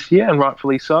spot this year, and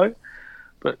rightfully so.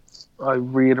 But I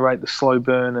reiterate the slow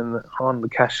burn and on the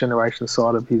cash generation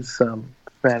side of his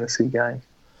fantasy game.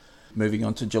 Moving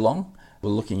on to Geelong,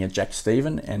 we're looking at Jack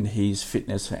Steven and his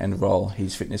fitness and role.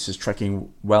 His fitness is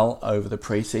tracking well over the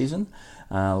pre-season.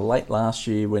 Late last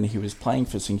year when he was playing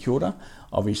for St Kilda,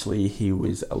 obviously he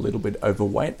was a little bit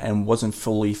overweight and wasn't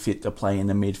fully fit to play in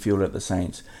the midfield at the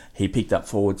Saints. He picked up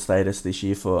forward status this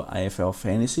year for AFL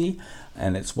Fantasy,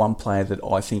 and it's one player that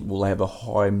I think will have a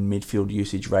high midfield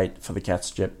usage rate for the Cats,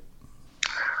 Jep.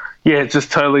 Yeah, it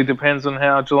just totally depends on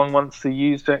how Geelong wants to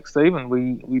use Jack Steven.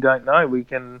 We don't know.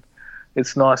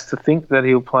 It's nice to think that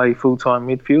he'll play full-time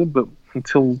midfield, but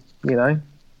until,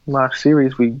 March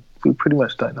series, we pretty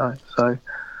much don't know. So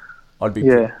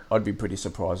I'd be pretty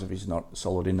surprised if he's not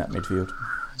solid in that midfield.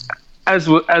 As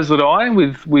would I,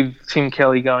 with Tim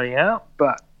Kelly going out.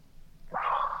 But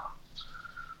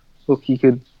look,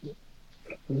 Geelong's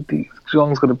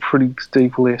got a pretty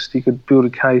steep list. You could build a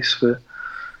case for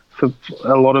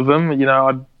a lot of them.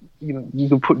 You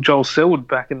could put Joel Selwood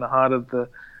back in the heart of the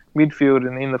midfield,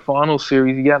 and in the final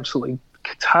series, he absolutely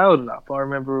tailed it up. I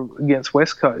remember against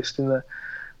West Coast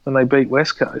when they beat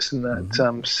West Coast in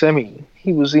that semi,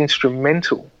 he was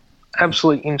instrumental,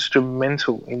 absolutely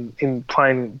instrumental in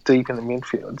playing deep in the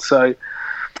midfield. So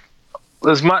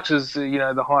as much as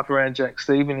the hype around Jack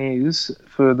Steven is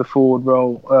for the forward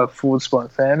role, forward spot in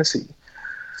fantasy,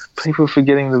 people are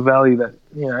forgetting the value that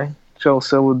Joel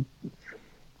Selwood,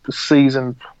 the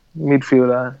seasoned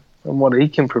midfielder, and what he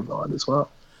can provide as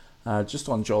well. Just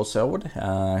on Joel Selwood,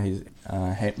 his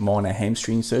minor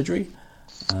hamstring surgery.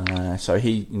 So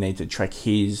he needs to track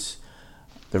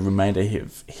the remainder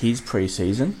of his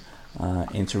pre-season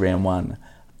into round 1.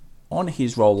 On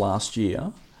his role last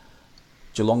year,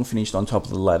 Geelong finished on top of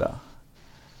the ladder.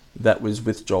 That was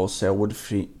with Joel Selwood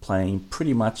playing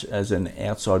pretty much as an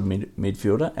outside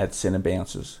midfielder at centre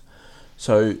bounces.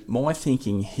 So my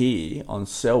thinking here on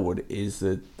Selwood is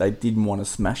that they didn't want to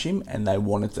smash him and they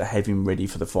wanted to have him ready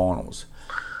for the finals.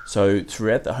 So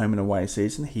throughout the home and away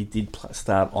season, he did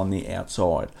start on the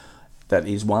outside. That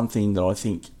is one thing that I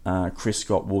think Chris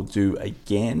Scott will do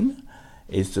again,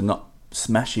 is to not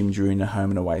smash him during the home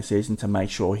and away season to make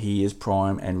sure he is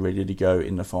prime and ready to go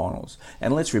in the finals.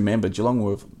 And let's remember, Geelong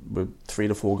were 3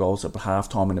 to 4 goals at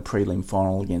half-time in the prelim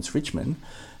final against Richmond,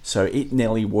 so it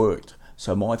nearly worked.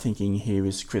 So my thinking here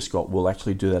is Chris Scott will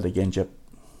actually do that again, Jep.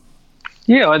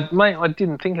 Yeah, I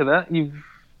didn't think of that.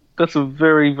 That's a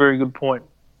very, very good point.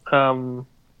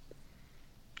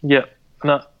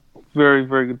 Very,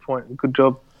 very good point. Good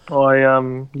job.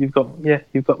 You've got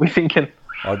me thinking.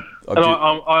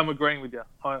 I'm agreeing with you.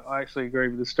 I actually agree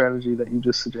with the strategy that you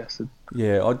just suggested.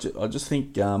 Yeah, I just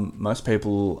think most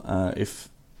people, if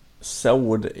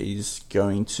Selwood is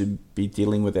going to be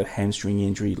dealing with that hamstring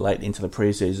injury late into the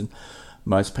preseason,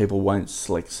 most people won't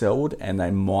select Selwood, and they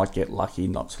might get lucky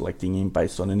not selecting him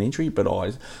based on an injury. But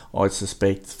I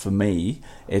suspect, for me,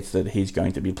 it's that he's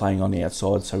going to be playing on the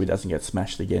outside so he doesn't get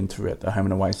smashed again throughout the home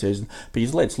and away season.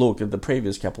 Because let's look at the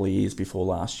previous couple of years before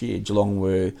last year. Geelong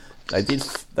they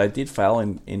did fail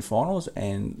in finals,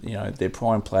 and their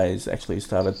prime players actually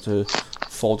started to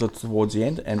falter towards the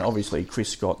end. And obviously, Chris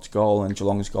Scott's goal and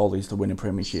Geelong's goal is to win a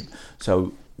premiership.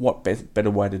 So what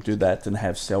better way to do that than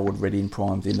have Selwood ready and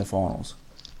primed in the finals?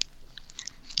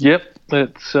 Yep,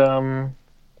 it's a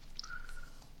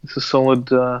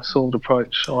solid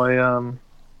approach. I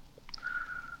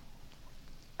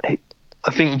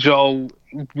think Joel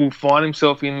will find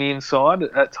himself in the inside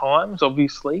at times,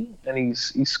 obviously, and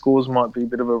his scores might be a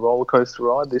bit of a roller coaster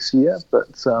ride this year.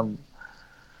 But I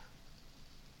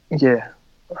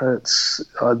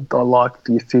like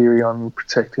the theory on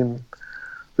protecting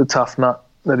the tough nut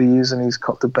that he is, and he's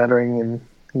copped the battering in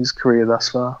his career thus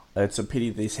far. It's a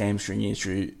pity this hamstring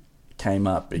issue came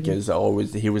up, because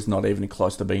he was not even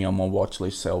close to being on my watch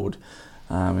list. Selwood,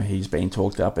 he's been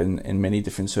talked up in many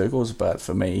different circles, but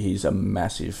for me, he's a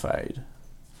massive fade.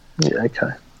 Yeah,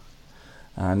 okay.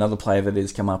 Another player that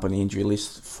has come up on the injury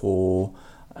list for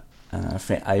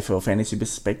AFL fantasy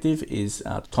perspective is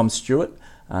Tom Stewart.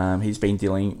 He's been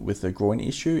dealing with a groin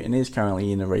issue and is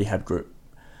currently in a rehab group.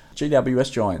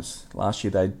 GWS Giants, last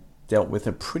year they dealt with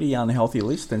a pretty unhealthy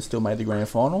list and still made the grand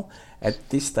final. At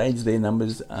this stage, their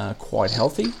numbers are quite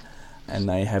healthy, and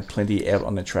they have plenty out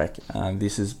on the track.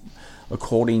 This is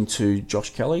according to Josh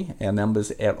Kelly. Our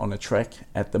numbers out on the track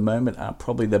at the moment are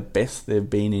probably the best they've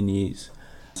been in years.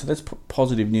 So that's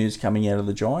positive news coming out of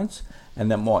the Giants,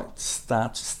 and that might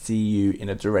start to steer you in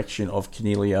a direction of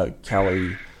Coniglio,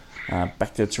 Kelly,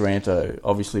 back to Taranto,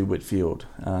 obviously Whitfield.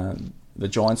 The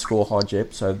Giants score high,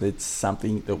 Jep, so that's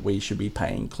something that we should be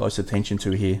paying close attention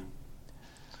to here.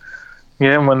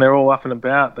 Yeah, and when they're all up and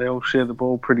about, they all share the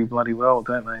ball pretty bloody well,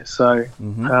 don't they? So,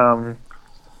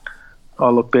 I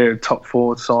look there at top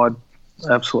forward side,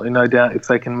 absolutely no doubt if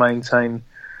they can maintain,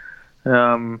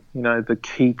 the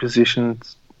key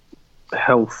positions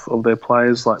health of their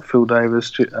players like Phil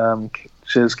Davis,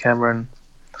 Jez Cameron,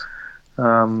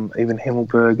 even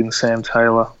Himmelberg and Sam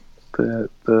Taylor,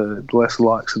 the lesser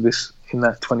likes of this in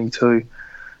that 22.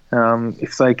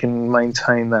 If they can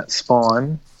maintain that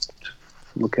spine,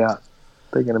 look out,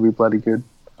 they're going to be bloody good.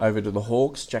 Over to the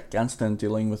Hawks, Jack Gunston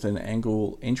dealing with an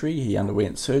ankle injury. He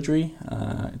underwent surgery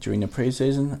during the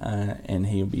pre-season, and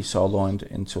he'll be sidelined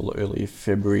until early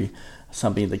February.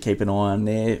 Something to keep an eye on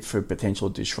there for potential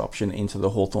disruption into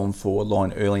the Hawthorn forward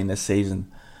line early in the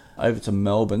season. Over to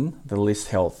Melbourne, the list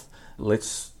health.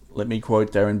 Let me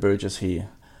quote Darren Burgess here.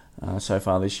 So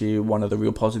far this year, one of the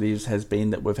real positives has been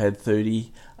that we've had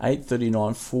 38,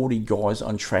 39, 40 guys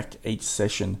on track each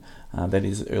session. That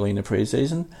is early in the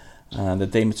pre-season. The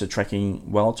Demons are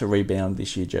tracking well to rebound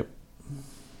this year, Jep.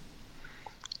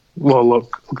 Well,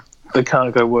 look, they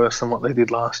can't go worse than what they did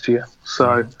last year.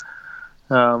 So,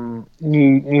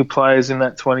 new players in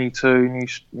that 22,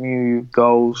 new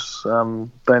goals.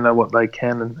 They know what they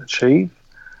can achieve,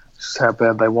 just how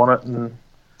bad they want it. And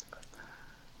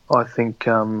I think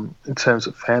in terms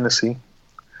of fantasy,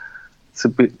 it's a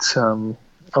bit...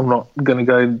 I'm not going to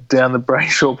go down the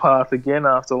Brayshaw path again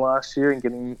after last year and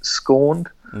getting scorned.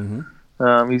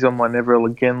 He's on my never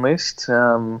again list.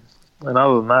 And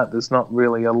other than that, there's not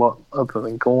really a lot other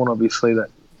than Gawn, obviously,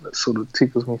 that sort of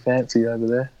tickles me fancy over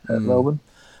there at Melbourne.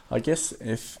 I guess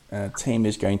if a team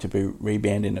is going to be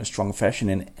rebound in a strong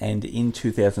fashion, and in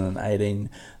 2018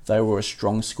 they were a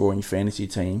strong scoring fantasy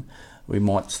team, we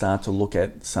might start to look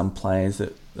at some players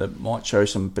that might show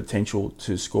some potential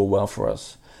to score well for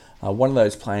us. One of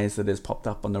those players that has popped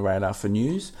up on the radar for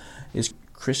news is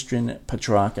Christian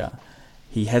Petrarca.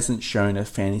 He hasn't shown a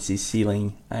fantasy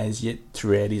ceiling as yet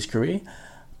throughout his career,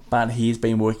 but he's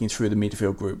been working through the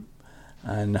midfield group.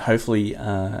 And hopefully,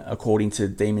 according to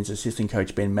Demons assistant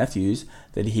coach Ben Matthews,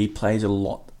 that he plays a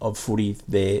lot of footy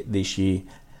there this year.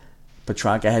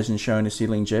 Petrarca hasn't shown a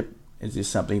ceiling, Jep. Is this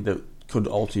something that could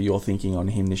alter your thinking on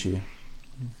him this year?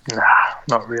 Nah,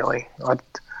 not really.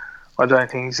 I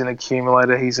don't think he's an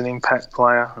accumulator. He's an impact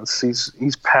player.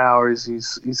 His power is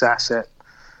his asset.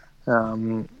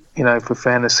 For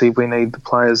fantasy, we need the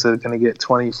players that are going to get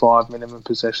 25 minimum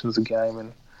possessions a game,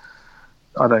 and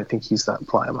I don't think he's that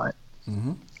player, mate.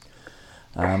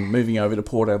 Moving over to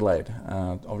Port Adelaide,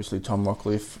 obviously Tom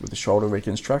Rockcliffe with the shoulder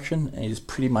reconstruction is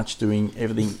pretty much doing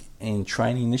everything in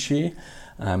training this year.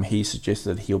 He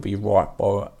suggested he'll be right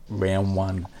by round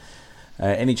 1.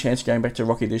 Any chance of going back to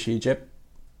Rocky this year, Jep?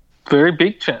 Very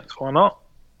big chance. Why not?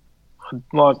 I'd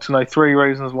like to know 3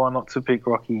 reasons why not to pick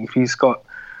Rocky. If he's got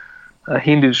a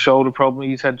hindered shoulder problem,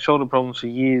 he's had shoulder problems for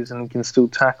years and he can still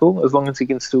tackle. As long as he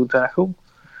can still tackle,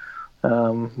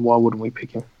 why wouldn't we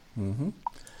pick him?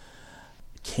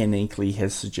 Ken Inkley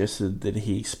has suggested that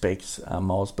he expects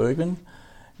Miles Bergman,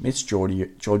 Mitch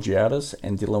Georgiadis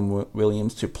and Dylan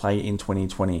Williams to play in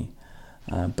 2020.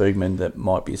 Bergman, that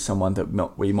might be someone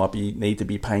that we might need to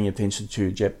be paying attention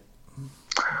to, Jep.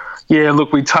 Yeah,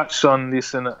 look, we touched on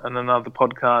this in another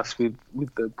podcast with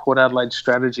the Port Adelaide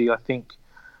strategy. I think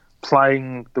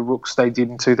playing the rooks they did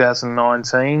in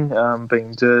 2019,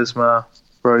 being Dersma,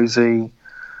 Rosie,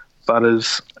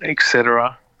 Butters,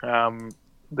 etc.,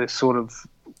 their sort of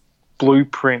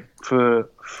blueprint for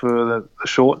the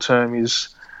short term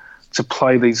is to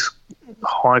play these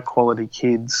high quality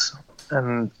kids,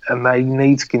 and they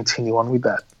need to continue on with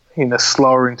that in a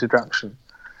slower introduction.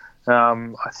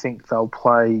 I think they'll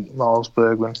play Miles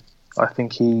Bergman. I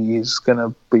think he is going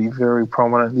to be very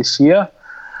prominent this year.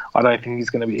 I don't think he's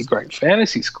going to be a great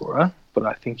fantasy scorer, but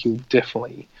I think he'll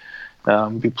definitely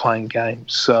be playing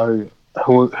games. So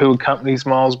who accompanies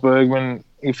Miles Bergman,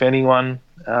 if anyone?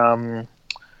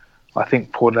 I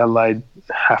think Port Adelaide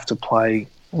have to play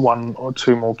 1 or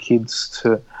 2 more kids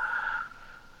to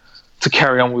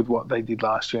carry on with what they did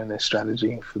last year in their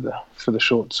strategy for the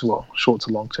short to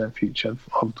long term future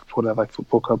of the Port Adelaide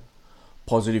Football Club.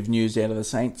 positive news out of the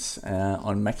Saints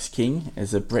on Max King,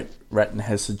 as Brett Ratton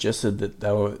has suggested that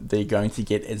they're going to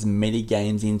get as many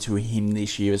games into him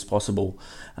this year as possible.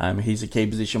 He's a key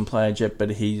position player, Jep,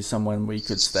 but he's someone we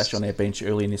could stash on our bench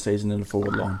early in the season in the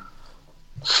forward line.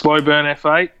 Slow burn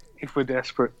F8 if we're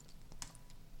desperate.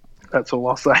 That's all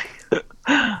I'll say.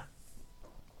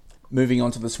 Moving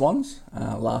on to the Swans.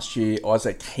 Last year,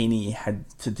 Isaac Heaney had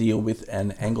to deal with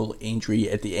an ankle injury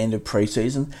at the end of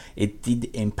pre-season. It did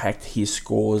impact his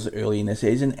scores early in the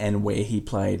season and where he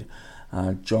played.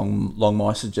 John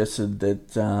Longmire suggested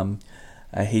that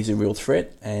he's a real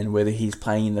threat, and whether he's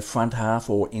playing in the front half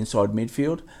or inside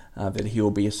midfield, that he'll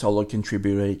be a solid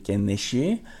contributor again this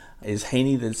year. Is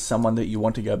Heaney someone that you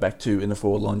want to go back to in the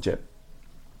forward line, Jep?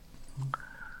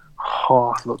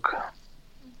 Oh, look.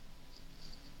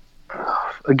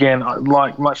 Again,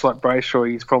 much like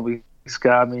Brayshaw, he's probably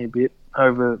scarred me a bit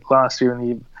over last year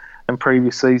and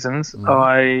previous seasons.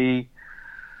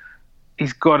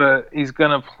 He's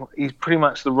pretty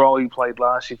much the role he played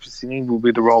last year for Sydney will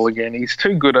be the role again. He's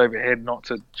too good overhead not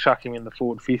to chuck him in the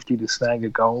forward 50 to snag a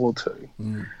goal or two.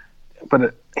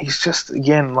 But he's just,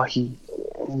 again,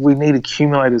 we need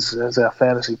accumulators as our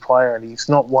fantasy player, and he's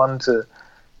not one to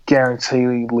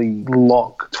guaranteedly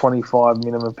lock 25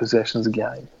 minimum possessions a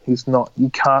game. He's not.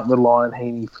 You can't rely on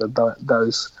Heaney for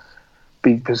those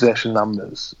big possession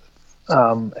numbers.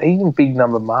 Even big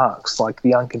number marks, like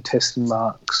the uncontested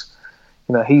marks.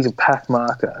 He's a pack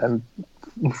marker, and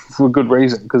for good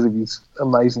reason, because of his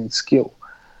amazing skill.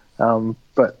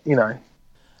 But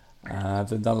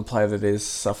another player that has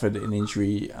suffered an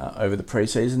injury over the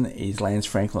pre-season is Lance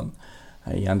Franklin.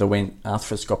 He underwent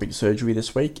arthroscopic surgery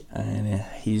this week, and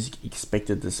he's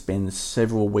expected to spend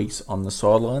several weeks on the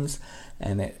sidelines,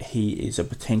 and that he is a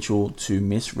potential to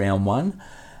miss round one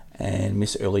and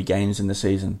miss early games in the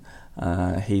season.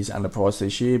 He's underpriced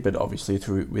this year, but obviously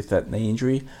with that knee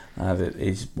injury, that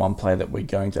is one player that we're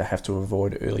going to have to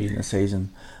avoid early in the season.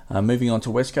 Moving on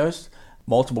to West Coast,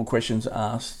 multiple questions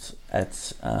asked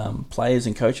at players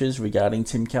and coaches regarding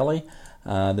Tim Kelly.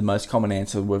 The most common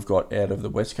answer we've got out of the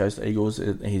West Coast Eagles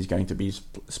is he's going to be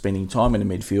spending time in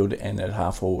the midfield and at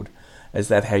half forward. Is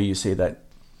that how you see that?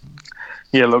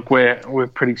 Yeah, look, we're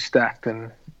pretty stacked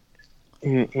and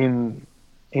in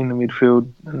the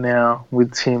midfield now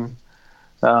with Tim.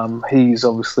 He's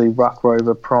obviously ruck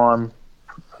rover prime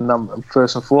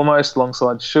first and foremost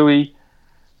alongside Shuey,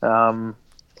 and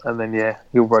then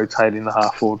he'll rotate in the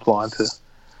half forward line to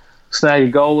snag a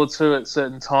goal or two at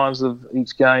certain times of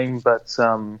each game, but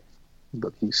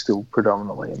look, he's still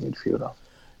predominantly a midfielder.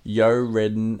 Yeo,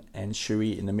 Redden and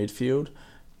Shuey in the midfield,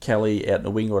 Kelly out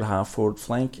the wing or half forward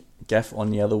flank, Gaff on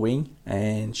the other wing,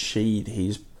 and Sheed,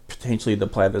 he's potentially the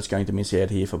player that's going to miss out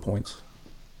here for points.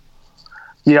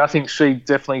 Yeah, I think Sheed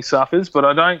definitely suffers, but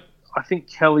I think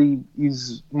Kelly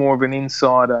is more of an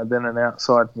insider than an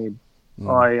outside mid.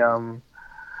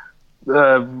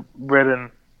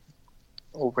 Redden,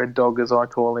 or Red Dog as I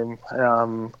call him,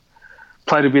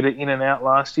 played a bit of in and out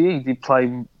last year. He did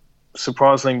play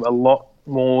surprisingly a lot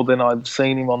more than I'd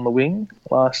seen him on the wing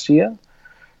last year.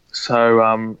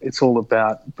 So it's all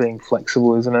about being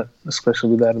flexible, isn't it? Especially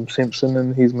with Adam Simpson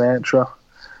and his mantra.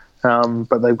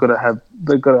 But they've got to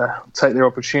take their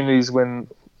opportunities and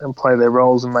play their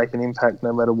roles and make an impact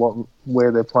no matter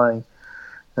where they're playing.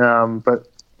 But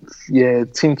yeah,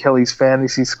 Tim Kelly's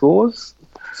fantasy scores,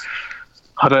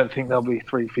 I don't think they'll be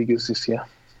three figures this year.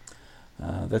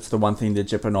 That's the one thing that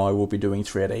Jep and I will be doing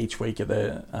throughout each week of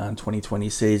the 2020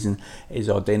 season is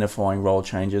identifying role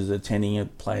changes, attending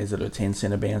at players that are 10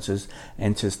 centre bounces,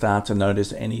 and to start to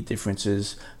notice any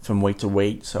differences from week to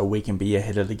week so we can be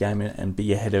ahead of the game and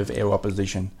be ahead of our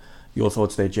opposition. Your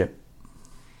thoughts there, Jep?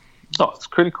 Oh, it's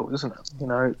critical, isn't it?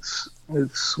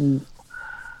 It's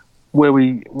where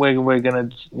we're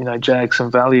going to jag some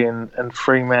value, and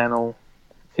Fremantle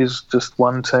is just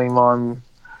one team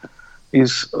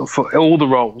is for all the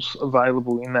roles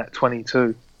available in that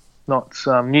 22. Not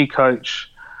new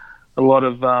coach, a lot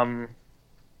of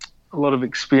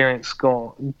experience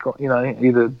gone,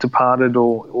 either departed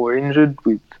or injured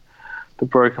with the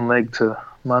broken leg to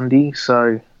Mundy.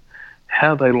 So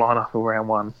how they line up in round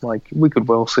one, we could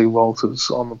well see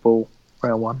Walters on the ball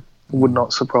round one. It would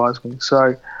not surprise me.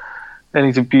 So, and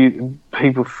it's a beauty.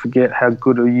 People forget how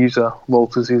good a user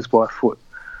Walters is by foot.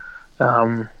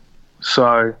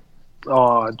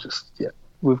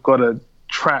 We've got to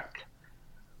track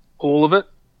all of it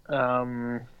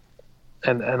and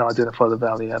identify the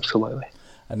value, absolutely.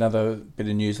 Another bit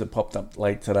of news that popped up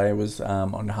late today was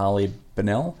on Harley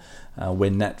Bennell.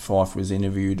 When Nat Fyfe was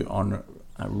interviewed on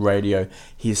radio,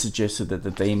 he suggested that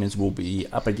the Demons will be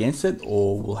up against it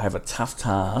or will have a tough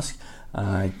task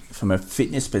From a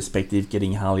fitness perspective,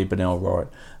 getting Harley Bennell right.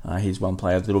 He's one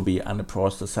player that will be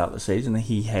underpriced to start the season.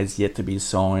 He has yet to be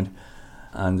signed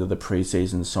under the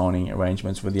pre-season signing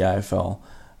arrangements with the AFL.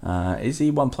 Is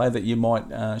he one player that you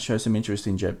might show some interest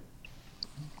in, Jeb?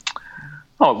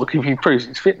 Oh, look, if he proves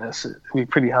his fitness, it'd be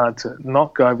pretty hard to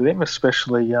not go with him,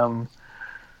 especially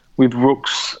with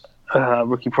Rooks,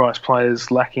 rookie price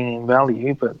players lacking in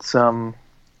value. But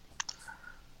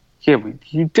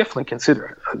you definitely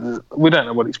consider it. We don't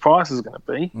know what his price is going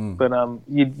to be, but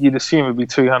you'd assume it'd be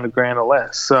 $200,000 or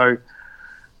less. So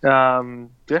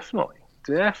definitely.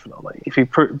 If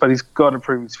but he's got to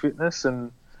prove his fitness,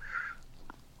 and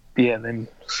then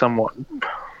somewhat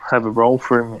have a role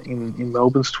for him in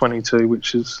Melbourne's 22,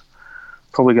 which is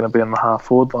probably going to be on the half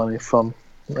forward line if I'm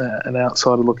an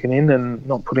outsider looking in and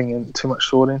not putting in too much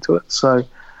thought into it. So,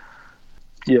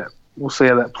 we'll see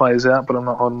how that plays out, but I'm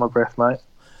not holding my breath, mate.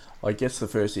 I guess the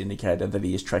first indicator that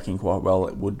he is tracking quite well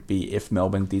it would be if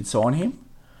Melbourne did sign him.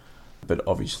 But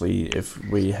obviously, if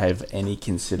we have any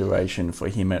consideration for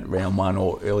him at round 1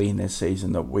 or early in this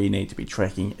season, that we need to be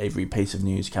tracking every piece of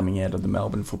news coming out of the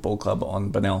Melbourne Football Club on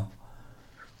Bennell.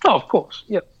 Oh, of course.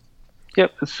 Yep.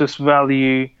 It's just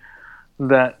value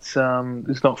that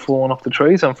is not falling off the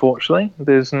trees, unfortunately.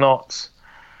 There's not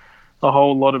a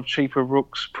whole lot of cheaper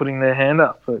rooks putting their hand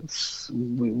up.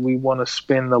 We want to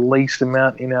spend the least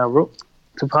amount in our rook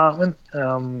department,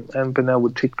 and Bennell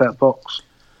would tick that box.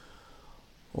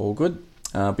 All good.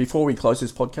 Before we close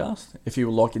this podcast, if you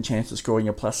would like a chance of scoring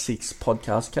a +6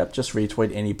 podcast cap, just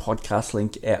retweet any podcast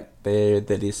link out there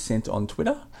that is sent on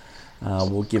Twitter.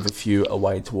 We'll give a few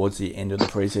away towards the end of the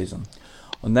preseason.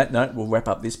 On that note, we'll wrap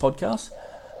up this podcast.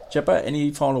 Jeppa,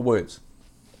 any final words?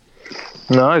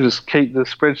 No, just keep the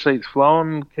spreadsheets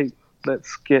flowing.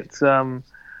 Let's get. We're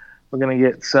going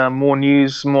to get more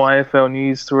news, more AFL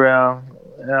news through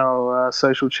our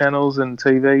social channels and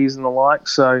TVs and the like.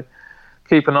 So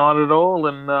keep an eye on it all,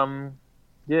 and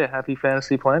happy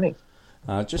fantasy planning.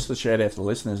 Just to shout out to the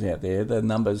listeners out there, the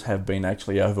numbers have been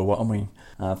actually overwhelming.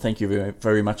 Thank you very,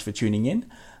 very much for tuning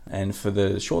in, and for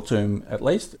the short term at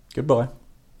least, goodbye.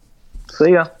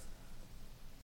 See ya.